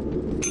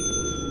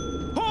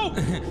 Oh!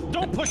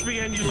 Don't push me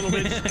in, you little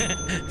bitch.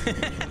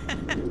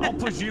 I'll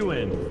push you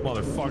in,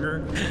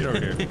 motherfucker. Get over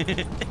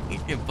here.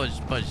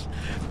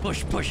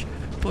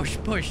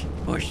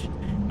 Push.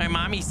 My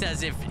mommy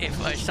says if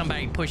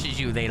somebody pushes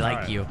you, they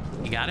like you.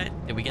 You got it?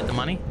 Did we get the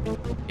money?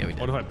 Yeah, we did.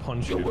 What if I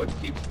punch you?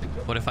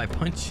 What if I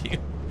punch you?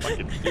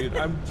 Fucking dude,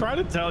 I'm trying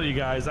to tell you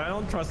guys, I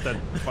don't trust that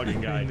fucking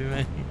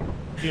guy.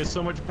 He has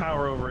so much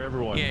power over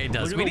everyone. Yeah, he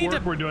does. Look at the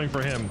work we're doing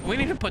for him. We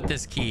need to put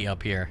this key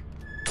up here.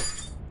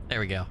 There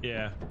we go.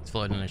 Yeah. It's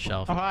floating on a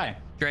shelf. Oh, hi.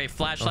 Drae,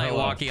 flashlight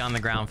walkie on the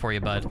ground for you,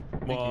 bud.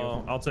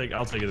 Well, I'll take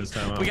it this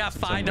time. We got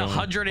fined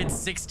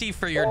 160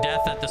 for your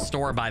death at the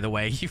store, by the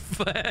way. Are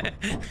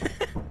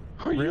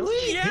you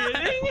really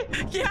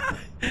kidding? Yeah,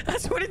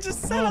 that's what it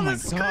just said on the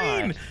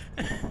screen.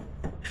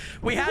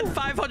 We had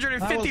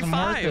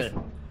 555.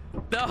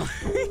 No.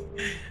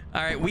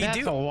 All right,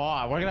 That's a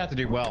lot. We're gonna have to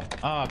do well.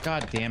 Oh,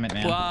 god damn it,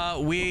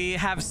 man. We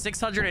have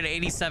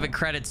 687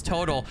 credits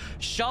total.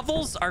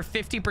 Shovels are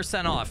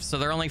 50% off, so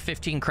they're only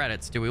 15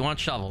 credits. Do we want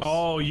shovels?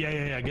 Oh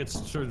yeah.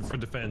 Gets for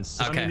defense.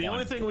 Okay. I mean, the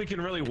only thing we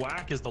can really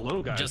whack is the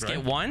little guys. Just right?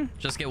 get one.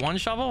 Just get one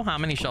shovel. How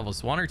many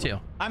shovels? One or two?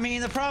 I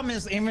mean, the problem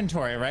is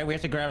inventory, right? We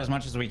have to grab as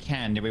much as we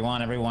can. Do we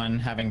want everyone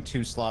having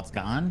 2 slots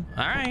gone?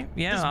 All right.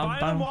 Yeah. Just buy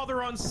them while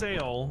they're on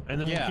sale,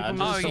 and then we'll keep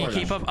them. Oh, you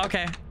keep them.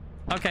 Okay.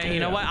 Okay, yeah, you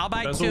know what? I'll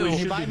buy 2. Can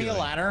you buy me a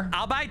ladder?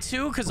 I'll buy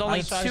 2 because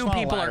only 2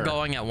 people are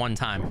going at one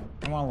time.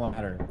 I want a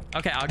ladder.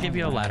 Okay, I'll give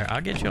you a ladder.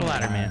 I'll get you a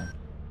ladder, man.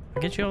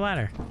 I'll get you a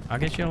ladder. I'll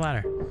get you a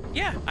ladder.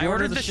 Yeah, I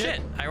ordered the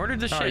shit. I ordered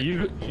the shit. Right,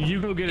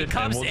 you go get it.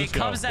 It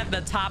comes at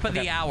the top of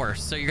the hour,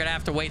 so you're gonna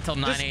have to wait till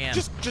 9 a.m.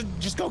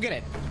 Just go get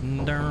it.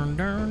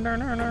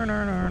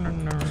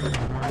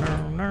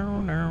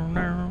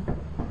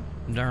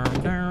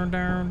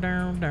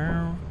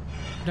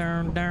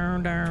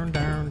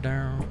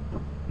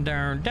 All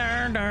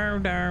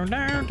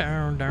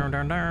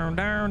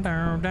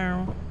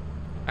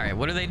right,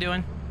 what are they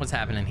doing? What's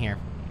happening here?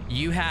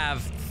 You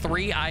have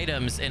 3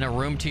 items in a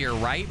room to your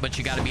right, but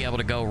you got to be able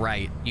to go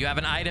right. You have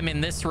an item in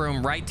this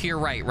room right to your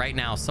right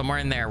now, somewhere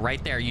in there,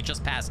 right there. You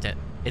just passed it.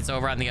 It's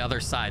over on the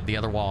other side, the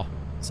other wall,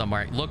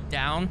 somewhere. Look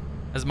down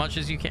as much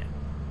as you can.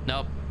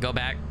 Nope, go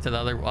back to the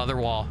other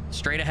wall,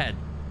 straight ahead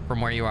from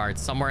where you are.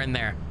 It's somewhere in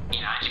there.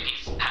 Behind you,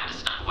 he's had to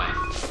step away.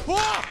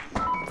 Whoa!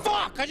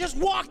 Fuck! I just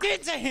walked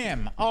into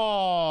him. Oh.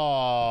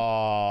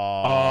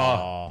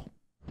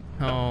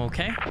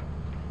 Okay.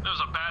 It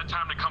was a bad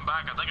time to come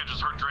back. I think I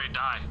just heard Drae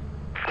die.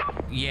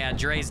 Yeah,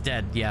 Dre's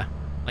dead. Yeah.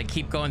 Like,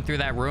 keep going through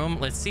that room.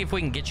 Let's see if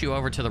we can get you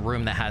over to the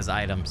room that has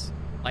items.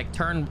 Like,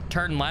 turn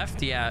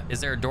left. Yeah. Is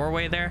there a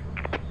doorway there?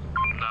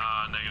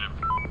 Nah, negative.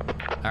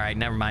 All right,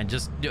 never mind.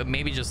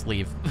 Maybe just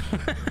leave. You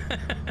think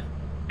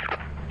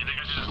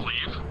I should just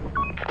leave?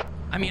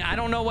 I mean, I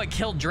don't know what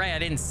killed Drae. I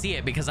didn't see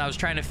it because I was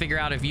trying to figure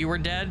out if you were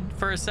dead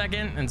for a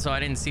second, and so I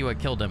didn't see what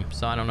killed him.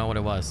 So I don't know what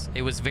it was.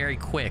 It was very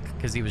quick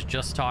because he was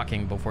just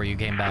talking before you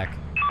came back.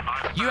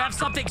 You have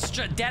something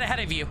dead ahead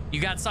of you.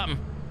 You got something.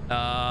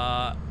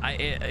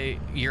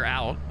 You're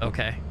out.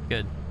 Okay,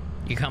 good.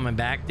 You coming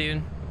back,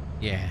 dude?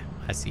 Yeah,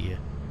 I see you.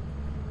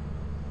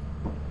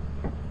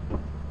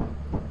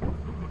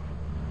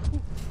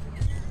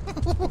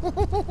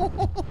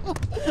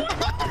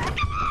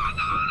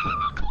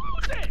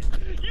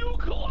 You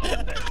closed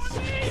it on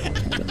me!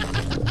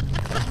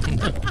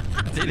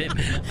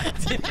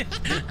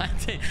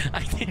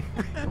 I didn't.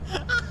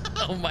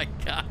 Oh my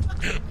god.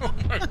 Oh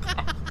my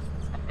god.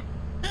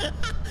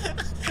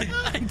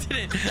 I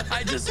didn't.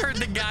 I just heard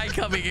the guy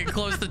coming and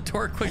closed the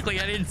door quickly.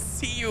 I didn't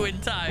see you in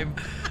time.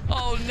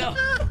 Oh no.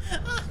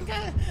 I'm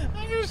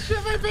gonna shit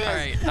my pants. All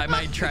right, I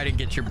might try to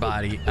get your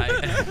body.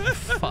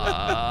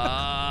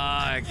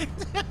 Fuck.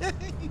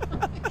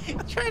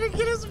 Trying to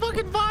get his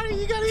fucking body.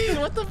 You gotta eat.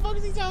 What the fuck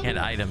is he talking about? Get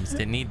items.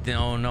 Didn't he?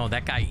 No.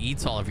 That guy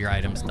eats all of your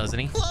items, doesn't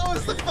he?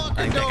 Close the fucking door.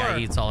 I think that guy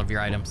eats all of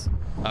your items.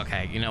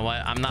 Okay, you know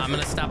what? I'm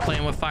gonna stop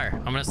playing with fire.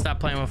 I'm gonna stop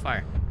playing with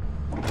fire.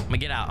 I'm gonna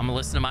get out. I'm gonna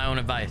listen to my own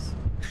advice.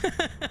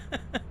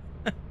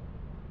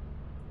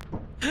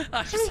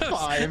 I'm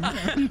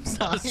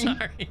so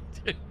sorry,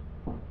 dude.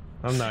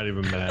 I'm not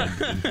even mad.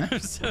 I'm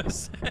so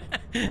sad.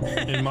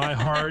 In my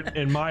heart,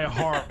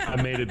 I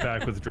made it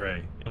back with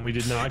Drae, and we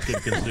did not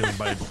get consumed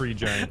by a tree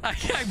giant. I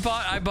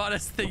bought a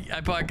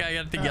guy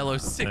at the yellow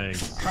sink.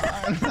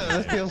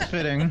 That feels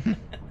fitting.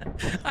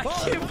 I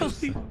can't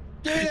believe.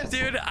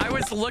 Dude, I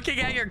was looking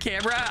at your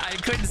camera. I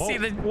couldn't see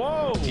the.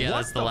 Whoa! Yeah,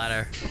 that's the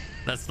ladder.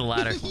 That's the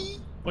ladder.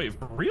 Wait,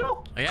 for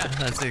real? Yeah,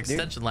 that's the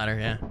extension ladder.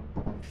 Yeah.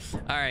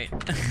 All right.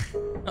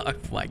 Oh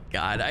my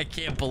god, I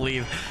can't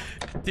believe,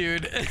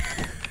 dude.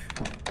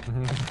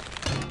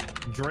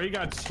 Drae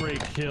got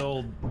straight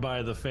killed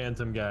by the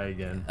phantom guy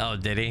again. Oh,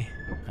 did he?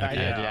 Okay. I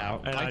did, yeah.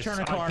 And I turned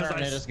a corner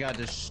and it just got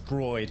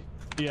destroyed.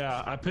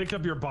 Yeah, I picked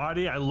up your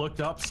body, I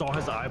looked up, saw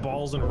his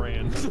eyeballs, and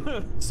ran.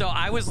 So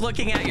I was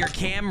looking at your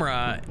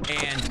camera,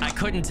 and I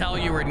couldn't tell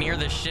you were near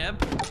the ship,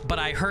 but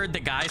I heard the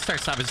guy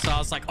start stopping, so I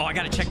was like, oh, I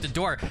gotta check the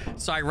door.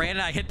 So I ran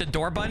and I hit the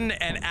door button,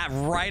 and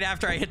right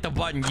after I hit the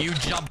button, you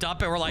jumped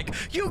up and were like,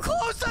 you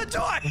closed the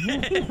door!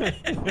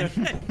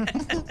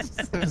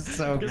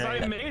 So great.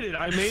 Because I made it.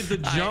 I made the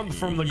jump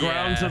from the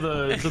ground to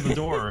the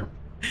door.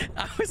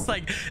 I was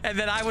like, and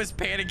then I was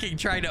panicking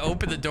trying to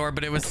open the door,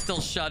 but it was still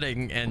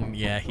shutting, and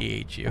yeah, he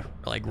ate you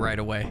like right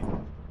away.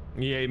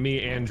 He ate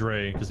me and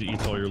Drae because he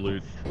eats all your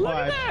loot. Look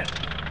at that!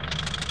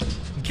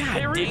 God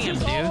it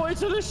reaches damn, dude. all the way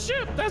to the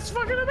ship. That's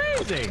fucking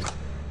amazing.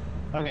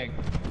 Okay.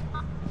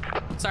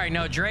 Sorry,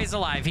 no, Dre's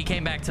alive. He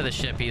came back to the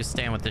ship. He was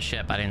staying with the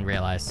ship. I didn't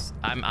realize.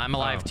 I'm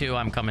alive too.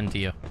 I'm coming to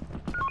you.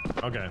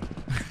 Okay.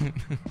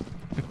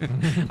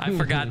 I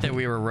forgot that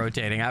we were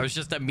rotating. I was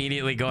just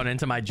immediately going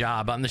into my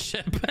job on the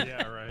ship.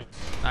 Yeah, right.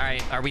 All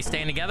right, are we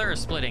staying together or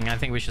splitting? I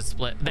think we should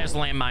split. There's a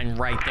landmine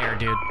right there,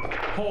 dude.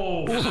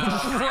 Oh,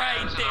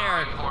 right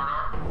there.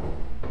 Corridor,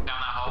 down that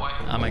hallway.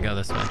 I'm gonna go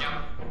this way.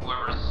 Yep.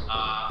 Whoever's,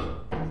 I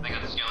think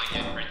that's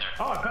Skilly right there.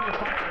 oh,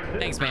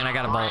 Thanks, man. I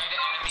got a bolt.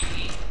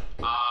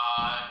 Never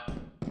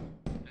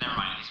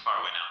mind. He's far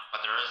away now,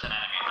 but there is an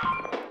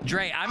enemy.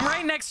 Drae, I'm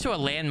right next to a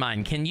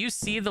landmine. Can you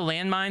see the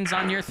landmines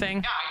on your thing?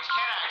 Yeah, I can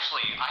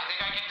actually. I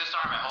think I can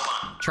disarm it.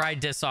 Hold on. Try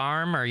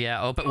disarm or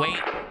yeah, open. Wait. Oh,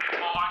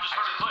 I just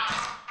heard it click.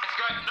 It's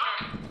good. No.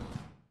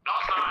 No,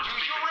 it's not.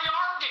 You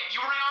rearmed it.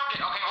 You rearmed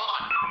it. Okay, hold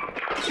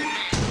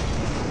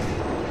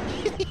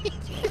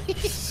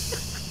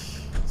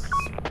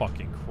on.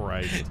 Fucking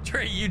Christ.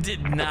 Drae, you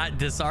did not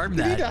disarm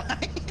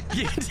that.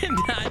 You did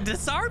not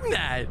disarm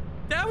that.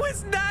 That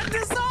was not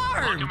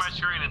disarmed. Look at my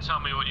screen and tell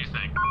me what you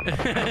think.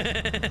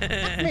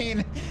 I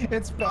mean,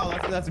 it's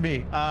that's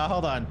me.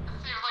 Hold on.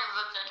 Seems like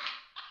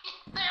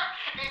there.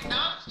 It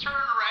does turn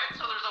red,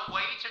 so there's a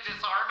way to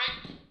disarm it.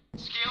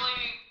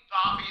 Skilly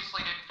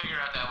obviously didn't figure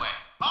it out that way.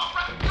 Oh,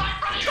 right,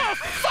 the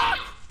fuck?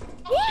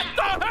 What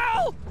the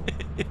hell?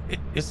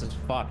 This is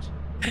fucked.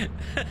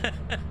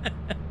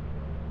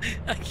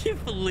 I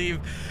can't believe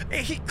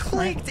he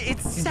clicked. It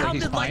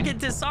sounded like it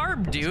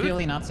disarmed, dude.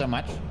 Skilly, not so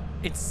much.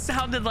 It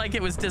sounded like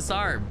it was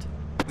disarmed.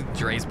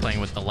 Drae's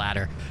playing with the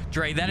ladder.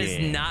 Drae, that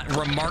is not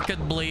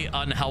remarkably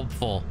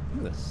unhelpful.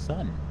 Ooh, the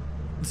sun.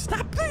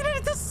 Stop playing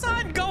at the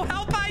sun. Go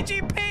help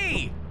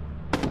IGP.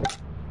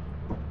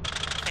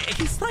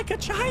 He's like a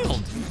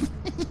child.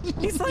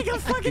 He's like a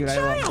fucking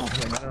child.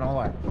 I don't know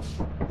why.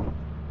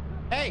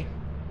 Hey,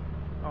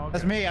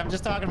 that's me. I'm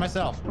just talking to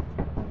myself.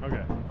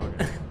 Okay.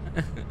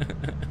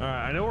 All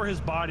right, I know where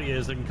his body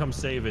is. I can come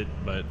save it,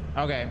 but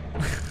okay.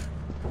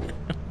 Oh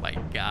my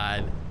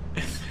God.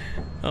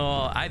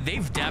 Oh,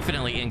 they've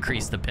definitely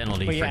increased the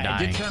penalty for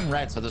dying. It did turn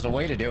red, so there's a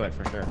way to do it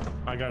for sure.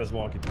 I got his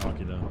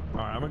walkie-talkie though. All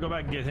right, I'm gonna go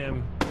back and get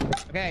him.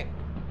 Okay.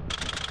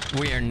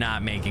 We are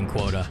not making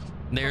quota.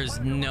 There's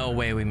no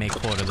way we make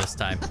quota this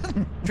time.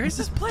 Drae's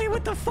just playing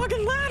with the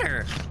fucking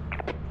ladder.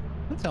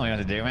 Don't tell me what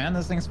to do, man.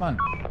 This thing's fun.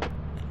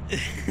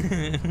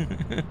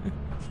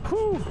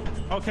 Whew.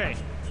 Okay.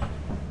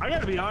 I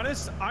gotta be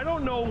honest, I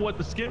don't know what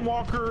the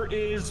skinwalker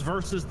is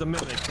versus the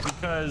mimic,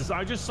 because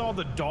I just saw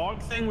the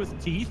dog thing with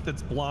teeth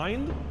that's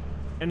blind,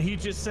 and he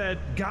just said,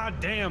 "God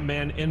damn,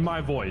 man," in my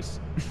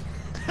voice.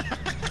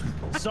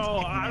 So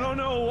I don't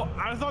know.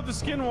 I thought the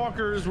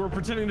skinwalkers were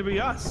pretending to be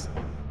us.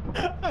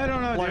 I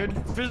don't know, like,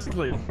 dude.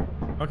 Physically.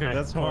 Okay.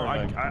 That's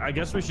horrible. Well, I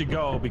guess we should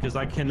go because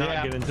I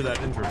cannot get into that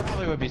entrance.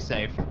 Probably would be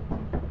safe.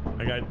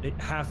 I got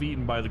half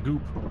eaten by the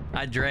goop.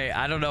 Drae,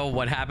 I don't know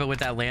what happened with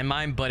that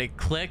landmine, but it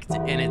clicked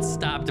and it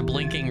stopped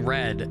blinking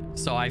red.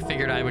 So I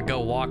figured I would go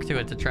walk to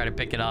it to try to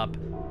pick it up,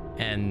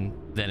 and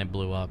then it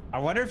blew up. I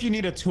wonder if you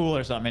need a tool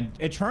or something.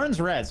 It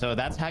turns red, so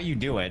that's how you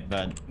do it.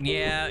 But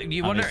yeah,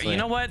 you wonder. You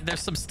know what?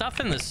 There's some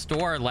stuff in the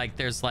store, like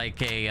there's like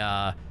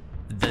a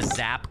the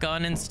zap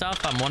gun and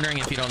stuff. I'm wondering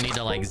if you don't need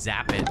to like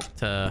zap it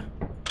to.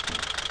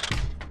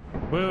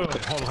 Wait,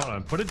 hold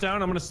on. Put it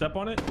down. I'm gonna step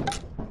on it.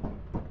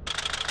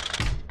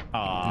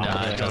 Oh, no,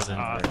 it doesn't.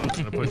 It's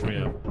gonna push me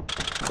up.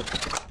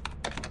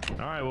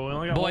 All right, well, we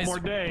only got one more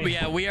day.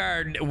 Yeah, we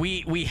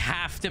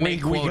have to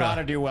make quota. We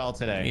gotta do well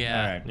today. Yeah.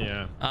 All right.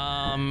 Yeah.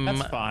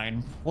 That's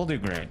fine. We'll do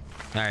great.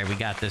 All right, we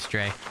got this,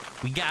 Drae.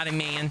 We got it,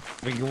 man.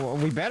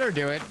 We better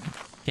do it.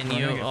 Can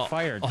you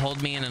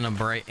hold me in an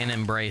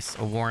embrace,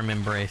 a warm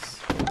embrace?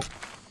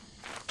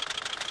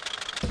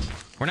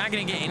 We're not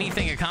gonna get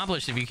anything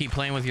accomplished if you keep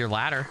playing with your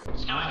ladder.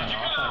 Skilly, did you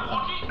get a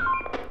walkie?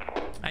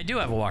 I do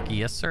have a walkie,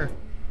 yes, sir.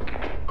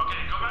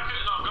 Okay, go back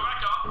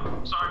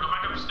up. Sorry, go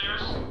back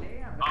upstairs.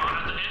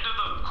 At the end of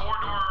the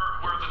corridor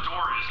where the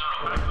door is,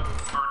 back up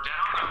or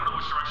down. I don't know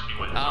which direction you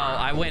went. Oh,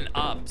 I went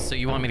up, so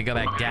you want me to go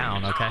back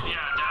down, okay? Yeah,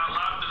 down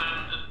left, and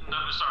then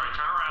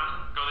turn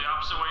around, go the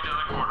opposite way down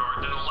the corridor,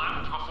 then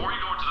left before you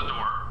go into the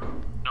door.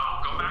 No,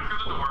 go back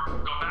through the door.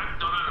 Go back.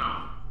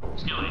 No.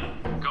 Skilly,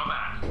 go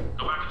back into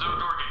the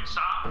door again.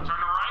 Stop. Turn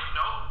to right.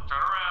 Nope.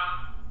 Turn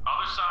around.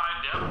 Other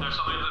side. Yep. There's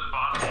something at the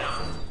bottom. Yep.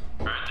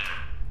 Right there.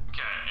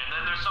 Okay, and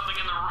then there's something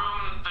in the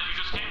room that you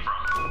just came from.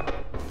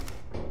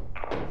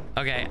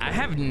 Okay, I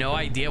have no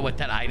idea what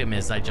that item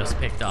is I just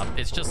picked up.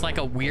 It's just like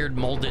a weird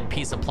molded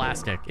piece of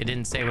plastic. It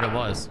didn't say what it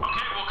was. Okay,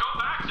 well go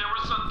back. There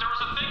was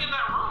a thing in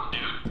that room,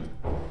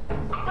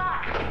 dude. Go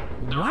back.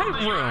 What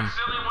room? You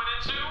accidentally went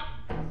into?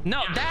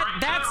 No,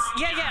 that's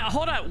yeah.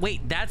 Hold on,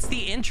 wait. That's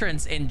the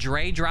entrance, and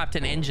Drae dropped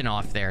an engine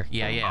off there.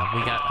 Yeah.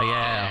 We got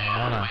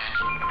hold on.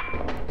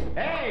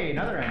 Hey,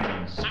 another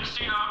engine.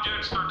 16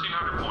 objects,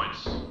 1,300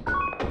 points.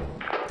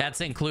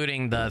 That's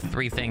including the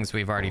 3 things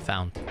we've already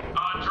found. Drae,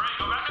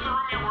 go back in the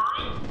room you were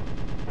in.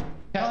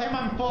 Tell him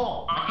I'm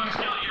full.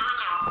 Skilly, you're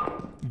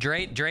in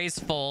there. Drae's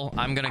full.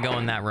 I'm gonna go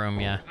in that room.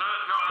 Yeah. No.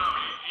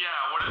 Yeah.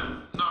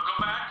 No, go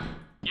back.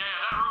 Yeah,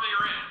 that room that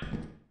you're in.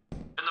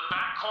 In the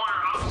back corner,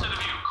 opposite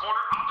of you.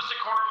 Opposite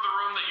corner of the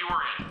room that you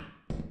were in.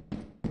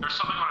 There's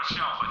something on a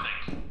shelf, I think.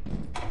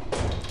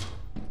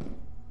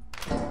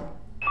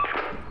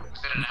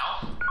 Is it an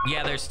elf?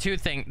 Yeah, there's 2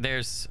 things. That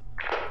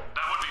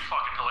would be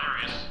fucking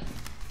hilarious.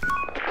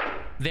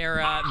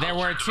 There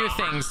were 2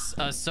 things: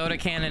 a soda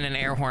cannon and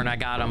an air horn. I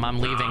got them. I'm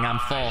leaving. I'm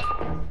full.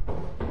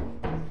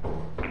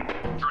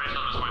 Drae's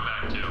on his way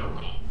back too.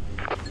 Cool.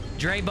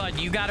 Drae, bud,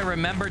 you got to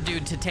remember,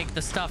 dude, to take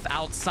the stuff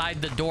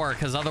outside the door,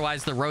 because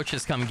otherwise the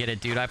roaches come get it,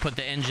 dude. I put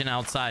the engine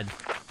outside.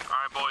 All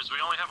right, boys. We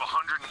only have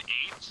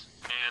 108,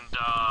 and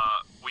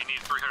we need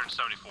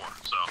 374,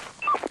 so...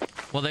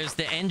 Well, there's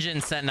the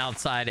engine sitting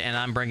outside, and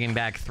I'm bringing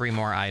back 3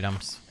 more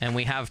items. And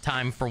we have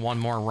time for 1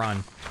 more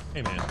run.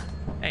 Hey, man.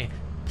 Hey,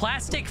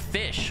 plastic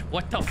fish.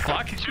 What the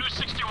fuck?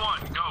 261.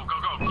 Go.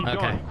 Keep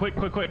going. Quick.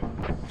 All right,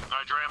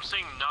 Drae, I'm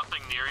seeing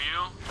nothing near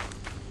you.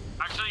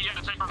 Actually, you have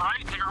to take a right.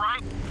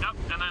 Yep,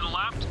 and then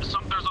left.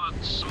 There's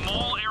a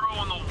small arrow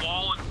on the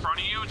wall in front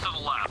of you to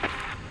the left.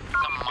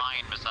 There's a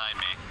mine beside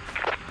me.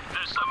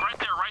 There's right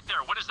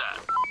there. What is that?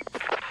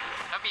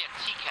 That'd be a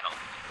tea kettle.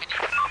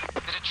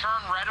 Did it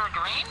turn red or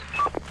green?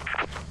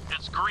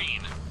 It's green.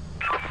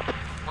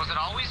 Was it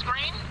always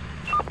green?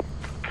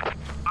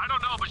 I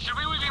don't know, but should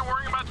we be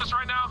worrying about this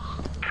right now?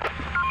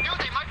 Dude,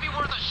 they might be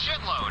worth a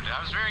shitload. I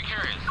was very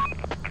curious.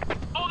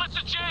 Oh, that's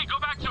a J. Go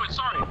back to it.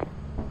 Sorry.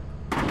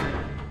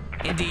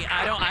 Indy,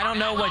 I don't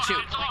know what you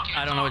typed. It's on.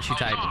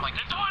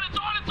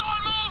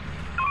 Move.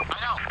 I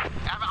know.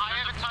 I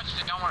haven't touched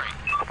it. Don't worry.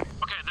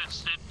 Okay,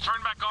 it turned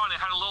back on. It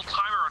had a little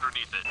timer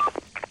underneath it.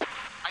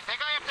 I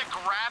think I have to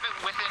grab it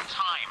within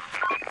time.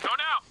 Go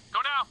now.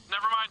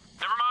 Never mind.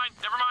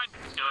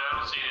 Skilly, I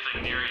don't see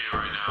anything near you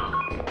right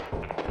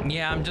now.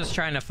 Yeah, I'm just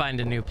trying to find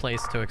a new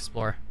place to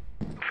explore.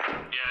 Yeah,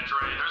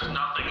 Drae, there's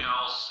nothing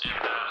else in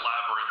that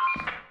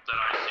labyrinth that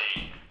I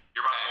see.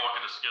 You're about to walk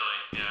into Skilly.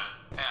 Yeah,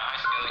 hi,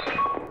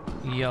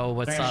 Skilly. Yo,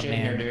 what's up,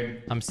 man? Here,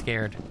 dude. I'm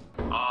scared.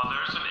 There's an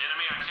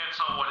enemy. I can't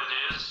tell what it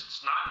is.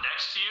 It's not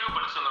next to you,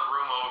 but it's in the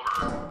room over.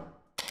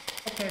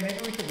 Okay, maybe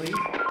we could leave.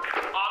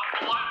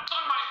 What's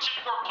on my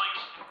chipboard, Blink?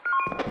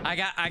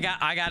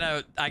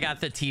 I got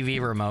the TV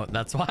remote.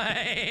 That's why.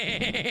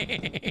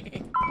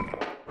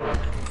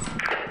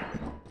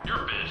 You're a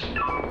bitch.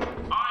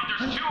 Alright,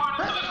 there's 2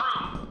 items in this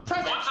room.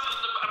 One's in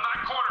the back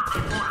corner.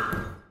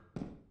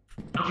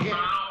 No.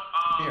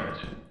 Here.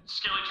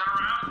 Skilly, turn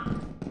around.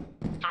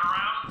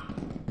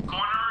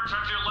 Corner,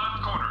 turn to your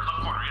left corner.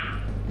 Left corner, yeah.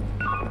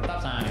 Stop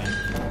sign.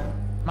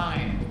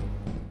 Mine.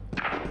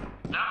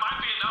 That might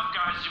be enough,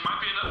 guys. We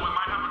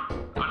might have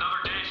another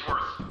day's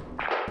worth.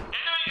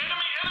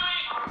 Enemy!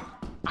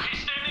 He's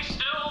standing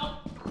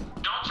still.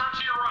 Don't turn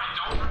to your right.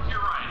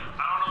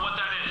 I don't know what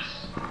that is.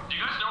 Do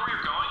you guys know where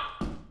you're going?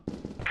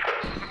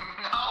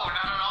 No,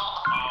 not at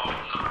all. Oh,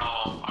 no.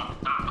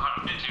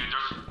 Dude,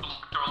 there's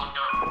go.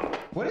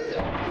 What is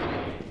it?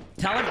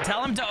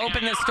 Tell him to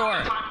open this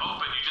door. Type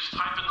open. You just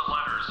type in the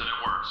letters and it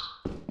works.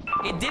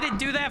 It didn't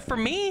do that for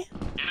me.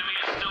 Enemy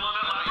is still in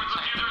that labyrinth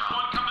with you. There's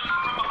one coming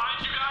from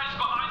behind you guys.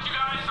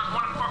 There's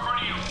one in front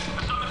of you.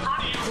 There's some in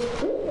front of you.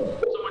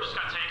 Someone just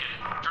got taken.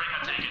 Drae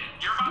got taken.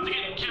 You're about to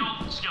get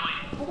killed, Skilly.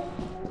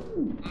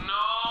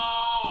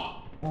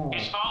 No!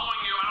 He's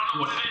following you. I don't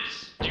know what it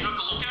is. Do you have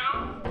to look at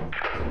him?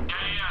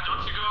 Yeah.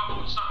 Don't you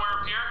go somewhere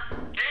up here?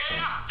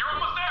 Yeah. You're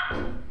almost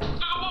there. Through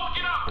the wall.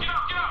 Get out.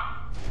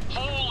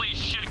 Holy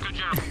shit, good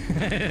job.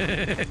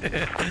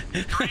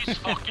 Drae's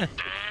fucking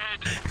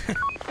dead.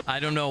 I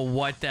don't know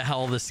what the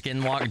hell the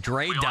skinwalker.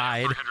 Drae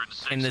died,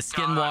 and the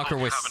skinwalker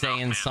was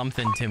saying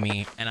something to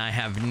me, and I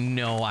have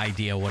no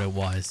idea what it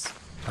was.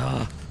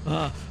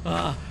 Man,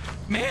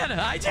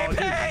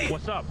 IJP!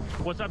 What's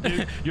up,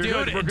 dude? You're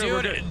good. We're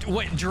good.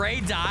 What? Drae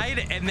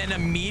died, and then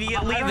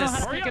immediately the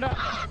skinwalker.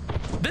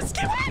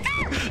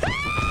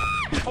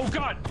 Oh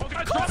god!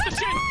 Drop the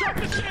shit!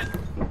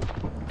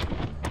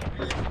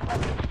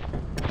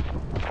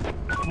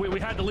 We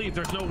had to leave.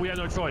 We had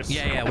no choice.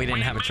 Yeah, we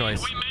didn't have a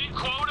choice. We made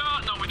quota.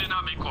 No, we did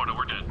not make quota.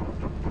 We're dead.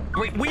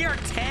 Wait, we are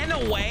 10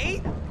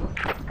 away?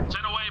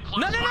 10 away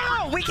plus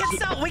No.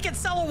 We can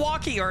sell a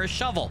walkie or a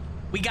shovel.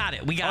 We got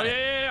it.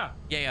 Yeah.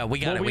 Yeah, we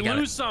got it. We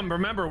lose some.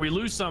 Remember, we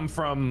lose some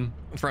from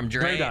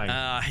Drae.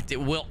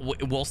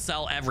 We'll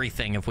sell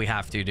everything if we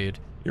have to, dude.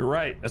 You're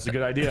right. That's a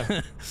good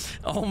idea.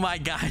 Oh my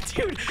god,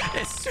 dude.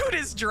 As soon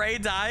as Drae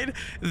died,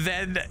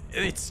 then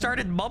it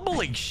started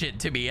mumbling shit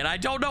to me, and I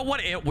don't know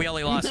what we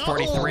only lost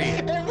 43.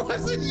 It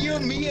wasn't you,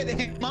 me, and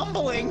him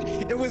mumbling.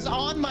 It was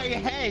on my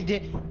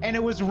head, and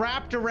it was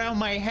wrapped around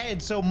my head,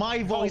 so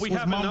my voice was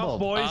mumbled. Enough,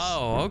 boys.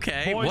 Oh,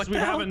 okay. Boys, what the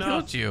hell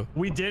killed you?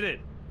 We did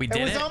it. It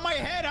was on my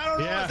head. I don't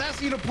know. I was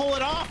asking you to pull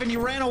it off, and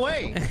you ran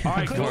away. All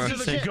right, go to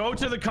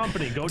the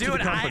company. Dude, to the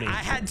company.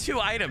 I had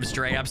 2 items,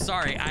 Drae. I'm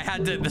sorry. I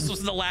had to. This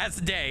was the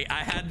last day.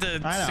 I had to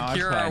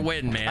secure our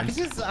win, man. I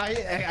think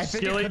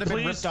Skilly, it could have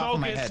been ripped off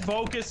my head.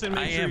 Focus, and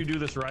make sure you do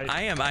this right.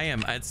 I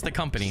am. It's the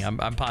company.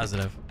 I'm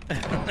positive.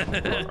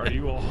 Are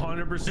you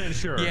 100%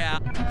 sure? Yeah.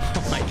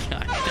 Oh my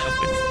god.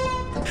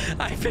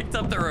 I picked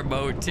up the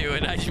remote too,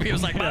 and IGP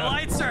was like, my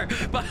lights are.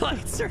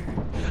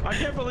 I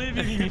can't believe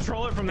you can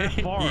control it from that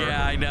far.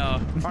 Yeah, I know.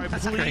 All right,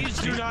 please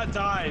do not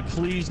die.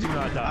 Please do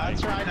not die.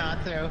 I'll try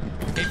not to.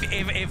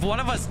 If one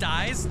of us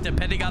dies,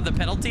 depending on the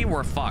penalty,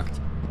 we're fucked.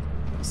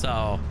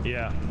 So.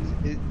 Yeah.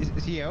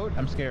 Is he out?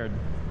 I'm scared.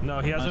 No,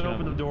 he hasn't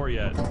opened the door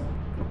yet.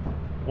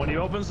 When he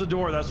opens the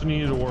door, that's when you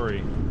need to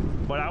worry.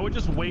 But I would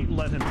just wait and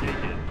let him take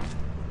it.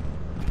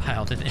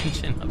 Piled an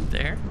engine up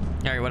there.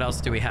 All right, what else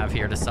do we have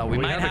here to sell? We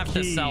might have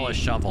to sell a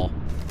shovel.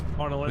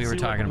 We were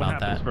talking about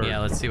that. First. Yeah,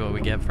 let's see what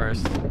we get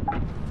first.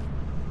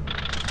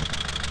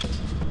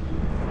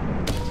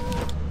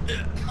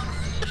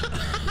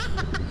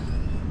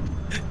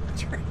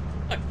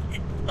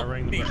 I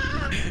rang the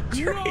bell.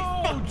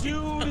 No,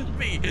 dude!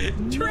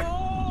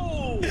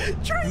 No!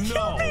 Drae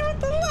killed me with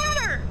the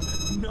ladder!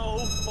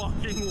 No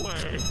fucking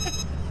way!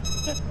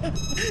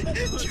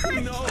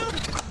 Drae, no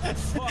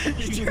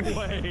fucking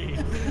way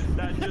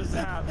that just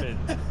happened.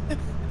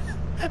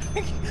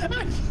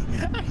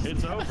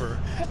 It's over.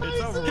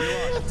 It's over. We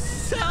lost.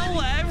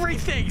 Sell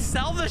everything.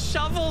 Sell the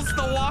shovels,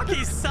 the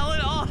walkies. Sell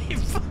it all. He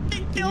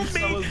fucking killed me.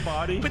 Sell his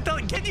body. But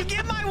can you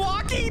get my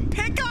walkie?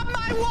 Pick up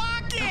my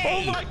walkie.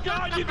 Oh my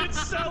God! You can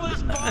sell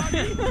his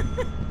body.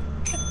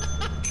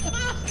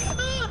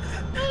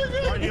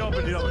 Alright, you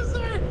open it up.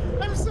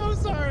 I'm so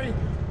sorry.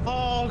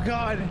 Oh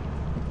God.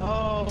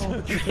 Oh.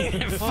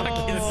 Fucking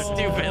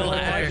stupid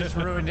ladder. I just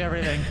ruined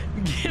everything.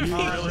 You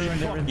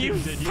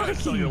gotta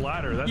sell your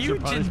ladder. That's your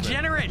punishment.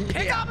 Degenerate.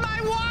 Pick up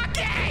my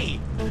walkie.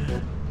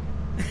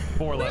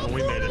 411.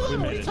 We made it. We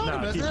made it.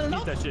 Nah, keep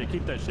that shit.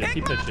 Keep that shit.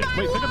 Keep that shit.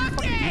 Wait, pick up your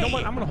fucking. You know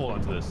what? I'm gonna hold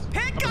on to this.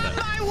 Pick up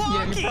my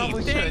walkie. Yeah,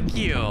 you Thank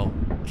you.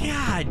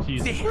 God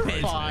damn it.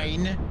 We're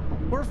fine.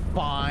 We're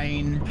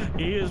fine.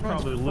 He is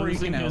probably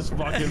losing his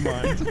fucking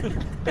mind.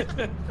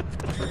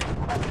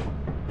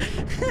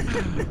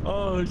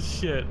 Oh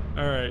shit!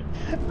 All right.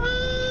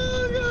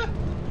 Oh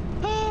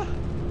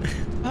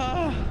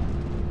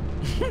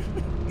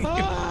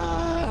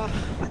God.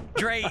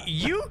 Drae,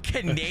 you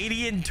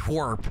Canadian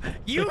twerp.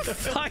 You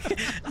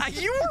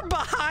you were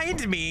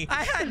behind me.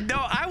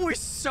 I was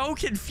so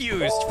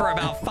confused for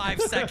about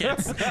 5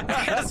 seconds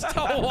as to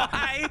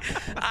why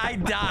I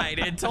died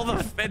until the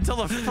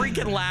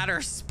freaking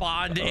ladder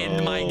spawned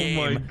in my game.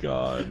 Oh my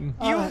God.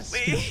 You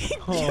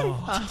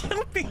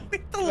killed me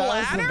with the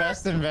ladder? That was the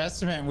best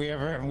investment we've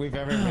ever made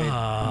in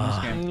this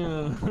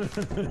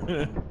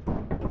game.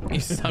 You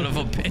son of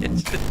a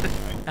bitch.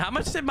 How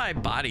much did my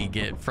body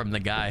get from the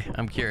guy?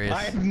 I'm curious.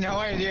 I have no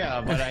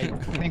idea, but I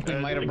think we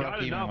might have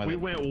broke even with it. We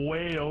went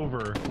way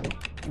over.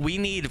 We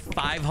need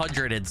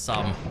 500 and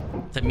some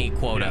to meet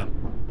quota.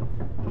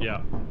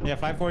 Yeah. Yeah,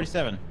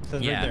 547.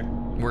 Says Yeah, right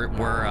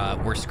there.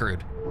 we're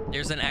screwed.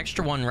 There's an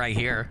extra one right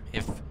here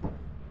if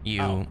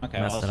you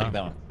okay, messed I'll it take up.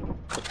 that one.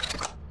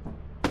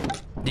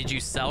 Did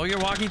you sell your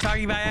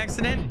walkie-talkie by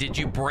accident? Did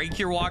you break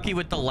your walkie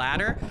with the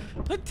ladder?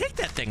 But take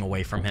that thing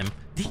away from him.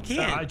 He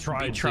can't I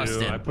tried be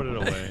trusted. to. I put it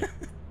away.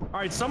 All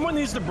right, someone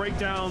needs to break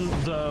down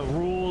the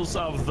rules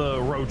of the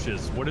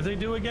roaches. What do they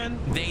do again?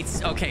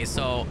 Okay,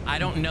 so I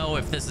don't know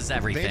if this is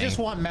everything. They just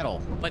want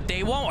metal. But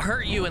they won't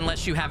hurt you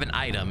unless you have an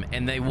item,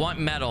 and they want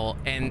metal.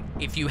 And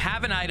if you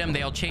have an item,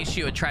 they'll chase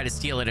you and try to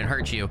steal it and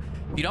hurt you.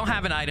 If you don't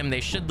have an item,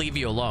 they should leave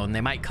you alone.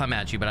 They might come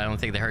at you, but I don't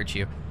think they hurt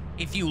you.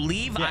 If you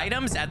leave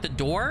items at the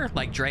door,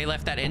 like Drae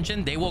left that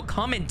engine, they will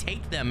come and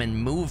take them and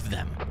move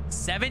them.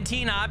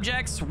 17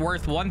 objects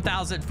worth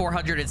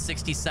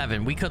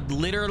 1,467. We could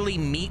literally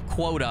meet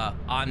quota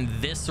on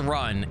this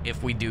run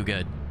if we do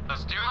good.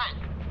 Let's do it.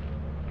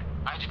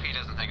 IGP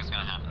doesn't think it's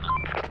gonna happen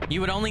though.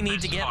 You would only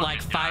need to get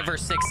like 5 or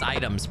 6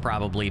 items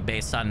probably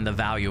based on the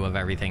value of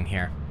everything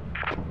here.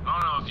 I don't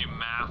know if you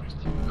mathed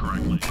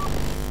correctly.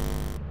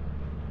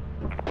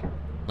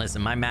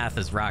 Listen, my math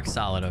is rock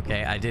solid,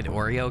 okay? I did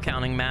Oreo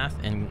counting math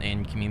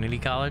in community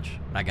college.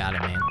 I got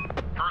it, man.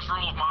 First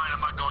rule of mine,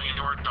 I'm not going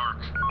anywhere dark.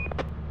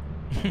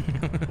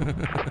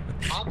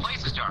 The whole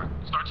place is dark.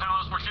 Start telling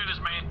us where shit is,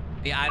 man.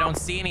 Yeah, I don't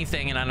see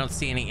anything, and I don't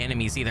see any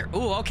enemies either.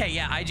 Ooh, okay,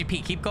 yeah,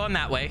 IGP, keep going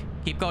that way.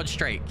 Keep going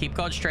straight. Keep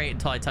going straight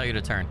until I tell you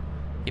to turn.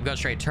 Keep going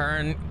straight.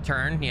 Turn,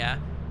 yeah.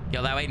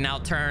 Go that way. Now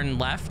turn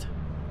left.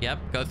 Yep,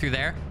 go through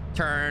there.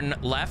 Turn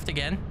left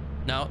again.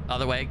 No,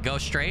 other way. Go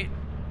straight.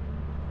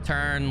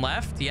 Turn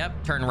left.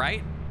 Yep. Turn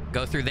right.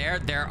 Go through there.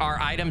 There are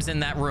items in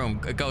that room.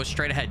 Go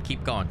straight ahead.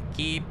 Keep going.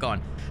 Keep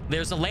going.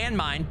 There's a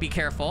landmine. Be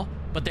careful.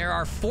 But there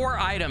are 4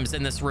 items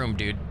in this room,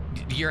 dude.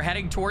 You're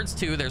heading towards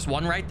 2. There's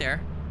one right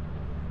there.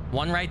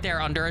 One right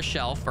there under a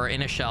shelf or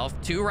in a shelf.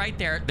 2 right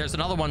there. There's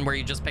another one where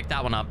you just picked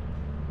that one up.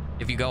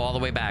 If you go all the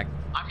way back.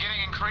 I'm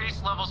getting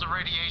increased levels of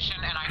radiation,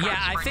 and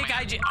I think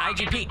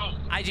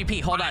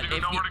IGP, hold on. I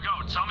don't know where to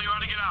go. Tell me how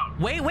to get out.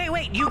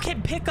 Wait. You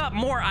can pick up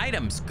more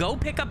items. Go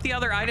pick up the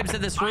other items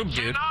in this room,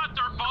 dude.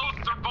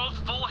 They're both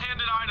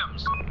full-handed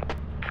items.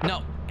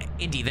 No,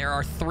 Indy, there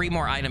are 3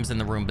 more items in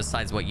the room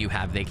besides what you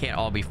have. They can't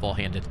all be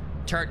full-handed.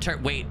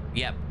 Wait,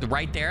 yep,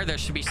 right there. There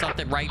should be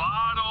something right.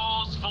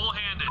 Bottles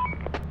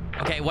full-handed.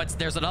 Okay,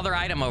 there's another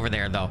item over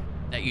there though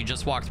that you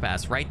just walked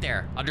past. Right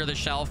there, under the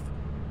shelf,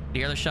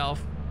 near the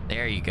shelf.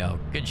 There you go.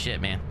 Good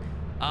shit, man.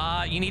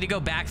 You need to go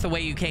back the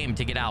way you came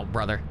to get out,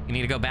 brother. You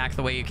need to go back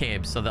the way you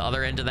came. So the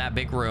other end of that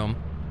big room.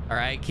 All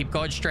right, keep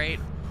going straight.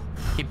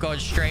 Keep going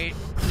straight.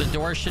 The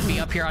door should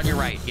be up here on your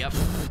right. Yep.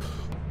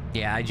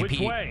 Yeah, IGP. Which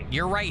way?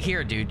 You're right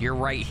here, dude. You're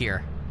right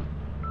here.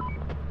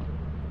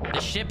 The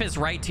ship is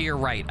right to your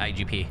right,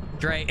 IGP.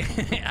 Drae,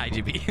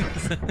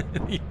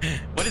 IGP.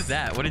 What is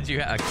that? What did you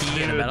have? A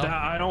key in the metal?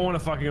 I don't want to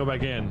fucking go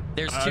back in.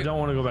 I don't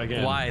want to go back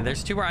in. Why?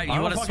 There's 2 more.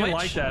 You want to switch?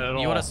 Like that at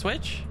all. You want to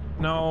switch?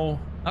 No.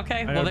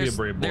 Okay, well,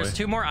 there's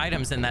 2 more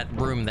items in that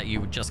room that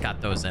you just got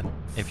those in,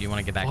 if you want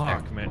to get back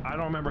there. Man, I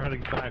don't remember how to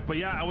get back. But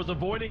yeah, I was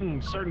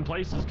avoiding certain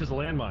places because of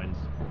landmines.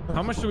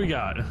 How much do we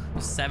got?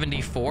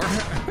 74.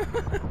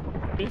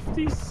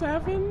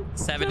 57?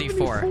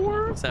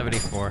 74.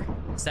 74.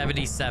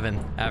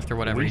 77 after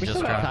whatever you just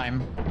dropped.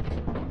 Time.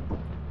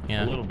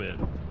 Yeah. A little bit.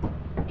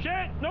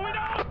 Shit! No, we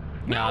don't!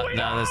 No,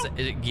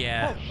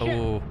 yeah.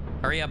 Oh,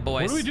 hurry up,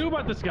 boys. What do we do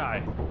about this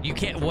guy? You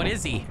can't. What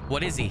is he?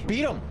 What is he?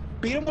 Beat him.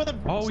 Beat him with a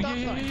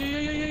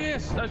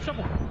Yes.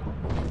 Shovel.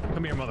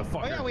 Come here,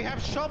 motherfucker. Oh yeah, we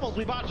have shovels.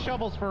 We bought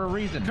shovels for a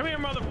reason. Come here,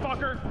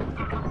 motherfucker.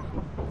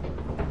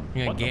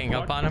 You gonna gang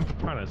up on him?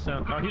 Trying to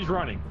sound. Oh, he's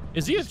running.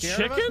 Is he a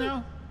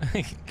chicken?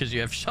 Because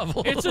you have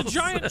shovels. It's a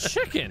giant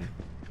chicken.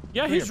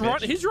 Yeah, he's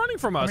running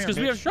from us because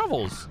we have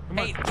shovels.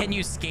 Hey, can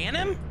you scan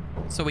him?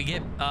 So we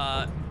get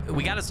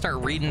we got to start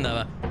reading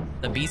the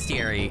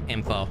bestiary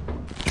info. All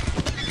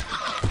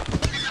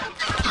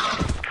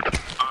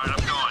right, I'm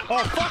going.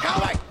 Oh fuck! How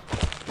am I?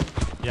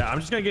 Yeah, I'm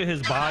just gonna get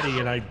his body,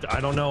 and I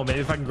don't know. Maybe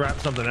if I can grab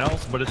something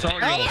else, but it's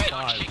already level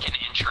 5. Chicken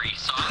entry,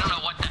 so I don't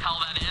know what the hell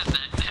that is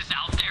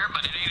out there,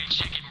 but it ain't a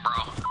chicken,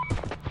 bro.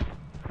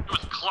 It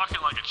was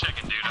clucking like a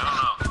chicken, dude. I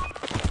don't know.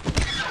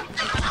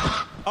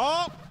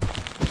 Oh!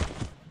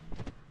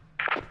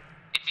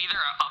 It's either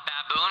a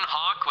baboon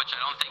hawk, which I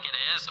don't think it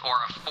is, or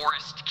a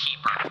forest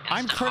keeper.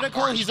 I'm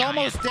critical. He's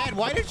almost dead.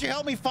 Why didn't you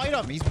help me fight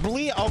him? He's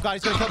bleeding. Oh god,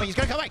 he's gonna kill me. He's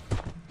gonna kill me.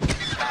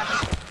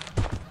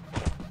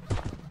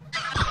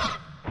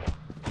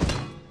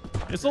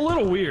 It's a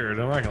little weird,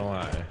 I'm not gonna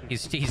lie.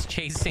 He's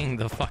chasing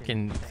the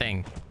fucking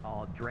thing.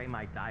 Oh, Drae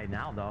might die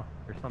now though.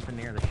 There's something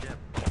near the ship.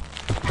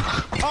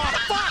 Oh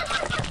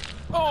fuck!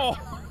 Oh!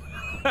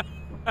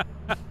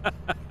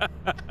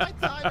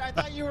 I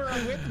thought you were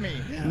with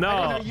me. No.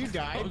 I didn't know you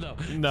died. Oh,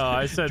 no,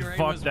 I said Drae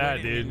fuck was that,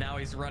 winning, dude. Now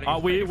he's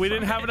running. We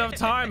didn't have enough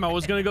time. I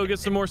was gonna go get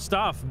some more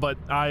stuff, but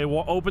I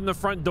opened the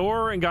front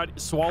door and got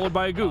swallowed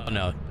by a goop.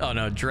 Oh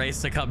no, Drae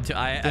succumbed to.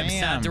 I'm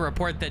sad to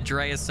report that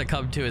Drae has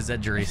succumbed to his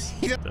injuries.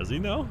 Does he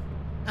know?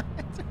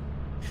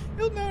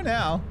 He'll know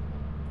now.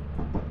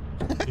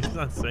 He's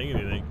not saying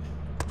anything.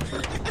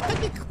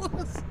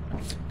 Close.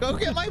 Go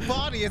get my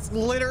body. It's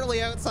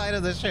literally outside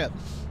of the ship.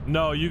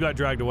 No, you got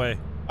dragged away.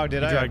 Oh,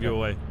 did I? Dragged you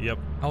away. Yep.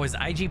 Oh, is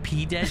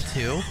IGP dead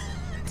too?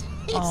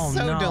 He's oh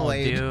so no,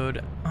 delayed.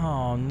 Dude.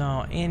 Oh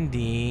no,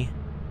 Indy.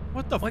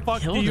 What the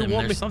fuck killed do you him?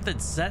 want There's me? something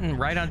setting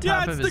right on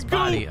top of his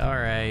body. All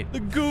right. The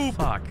goop.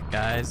 Fuck,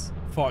 guys.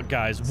 Fuck,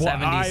 guys. Well,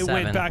 I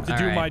went back to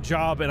do my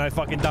job and I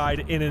fucking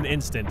died in an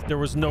instant. There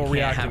was no reacting to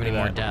that. Can't have any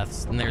more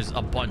deaths. And there's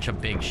a bunch of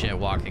big shit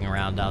walking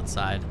around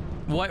outside.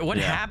 What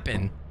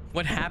happened?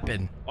 What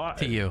happened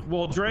to you?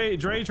 Well, Drae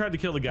tried to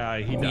kill the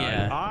guy. He died.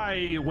 Yeah.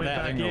 I went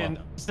back in,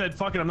 said,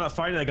 fuck it, I'm not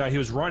fighting that guy. He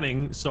was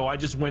running, so I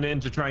just went in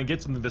to try and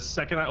get something. The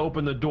second I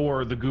opened the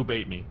door, the goop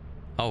ate me.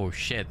 Oh,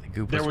 shit. The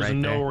goop was right there. There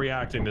was no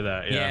reacting to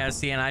that. Yeah,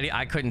 see, and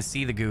I couldn't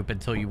see the goop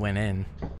until you went in.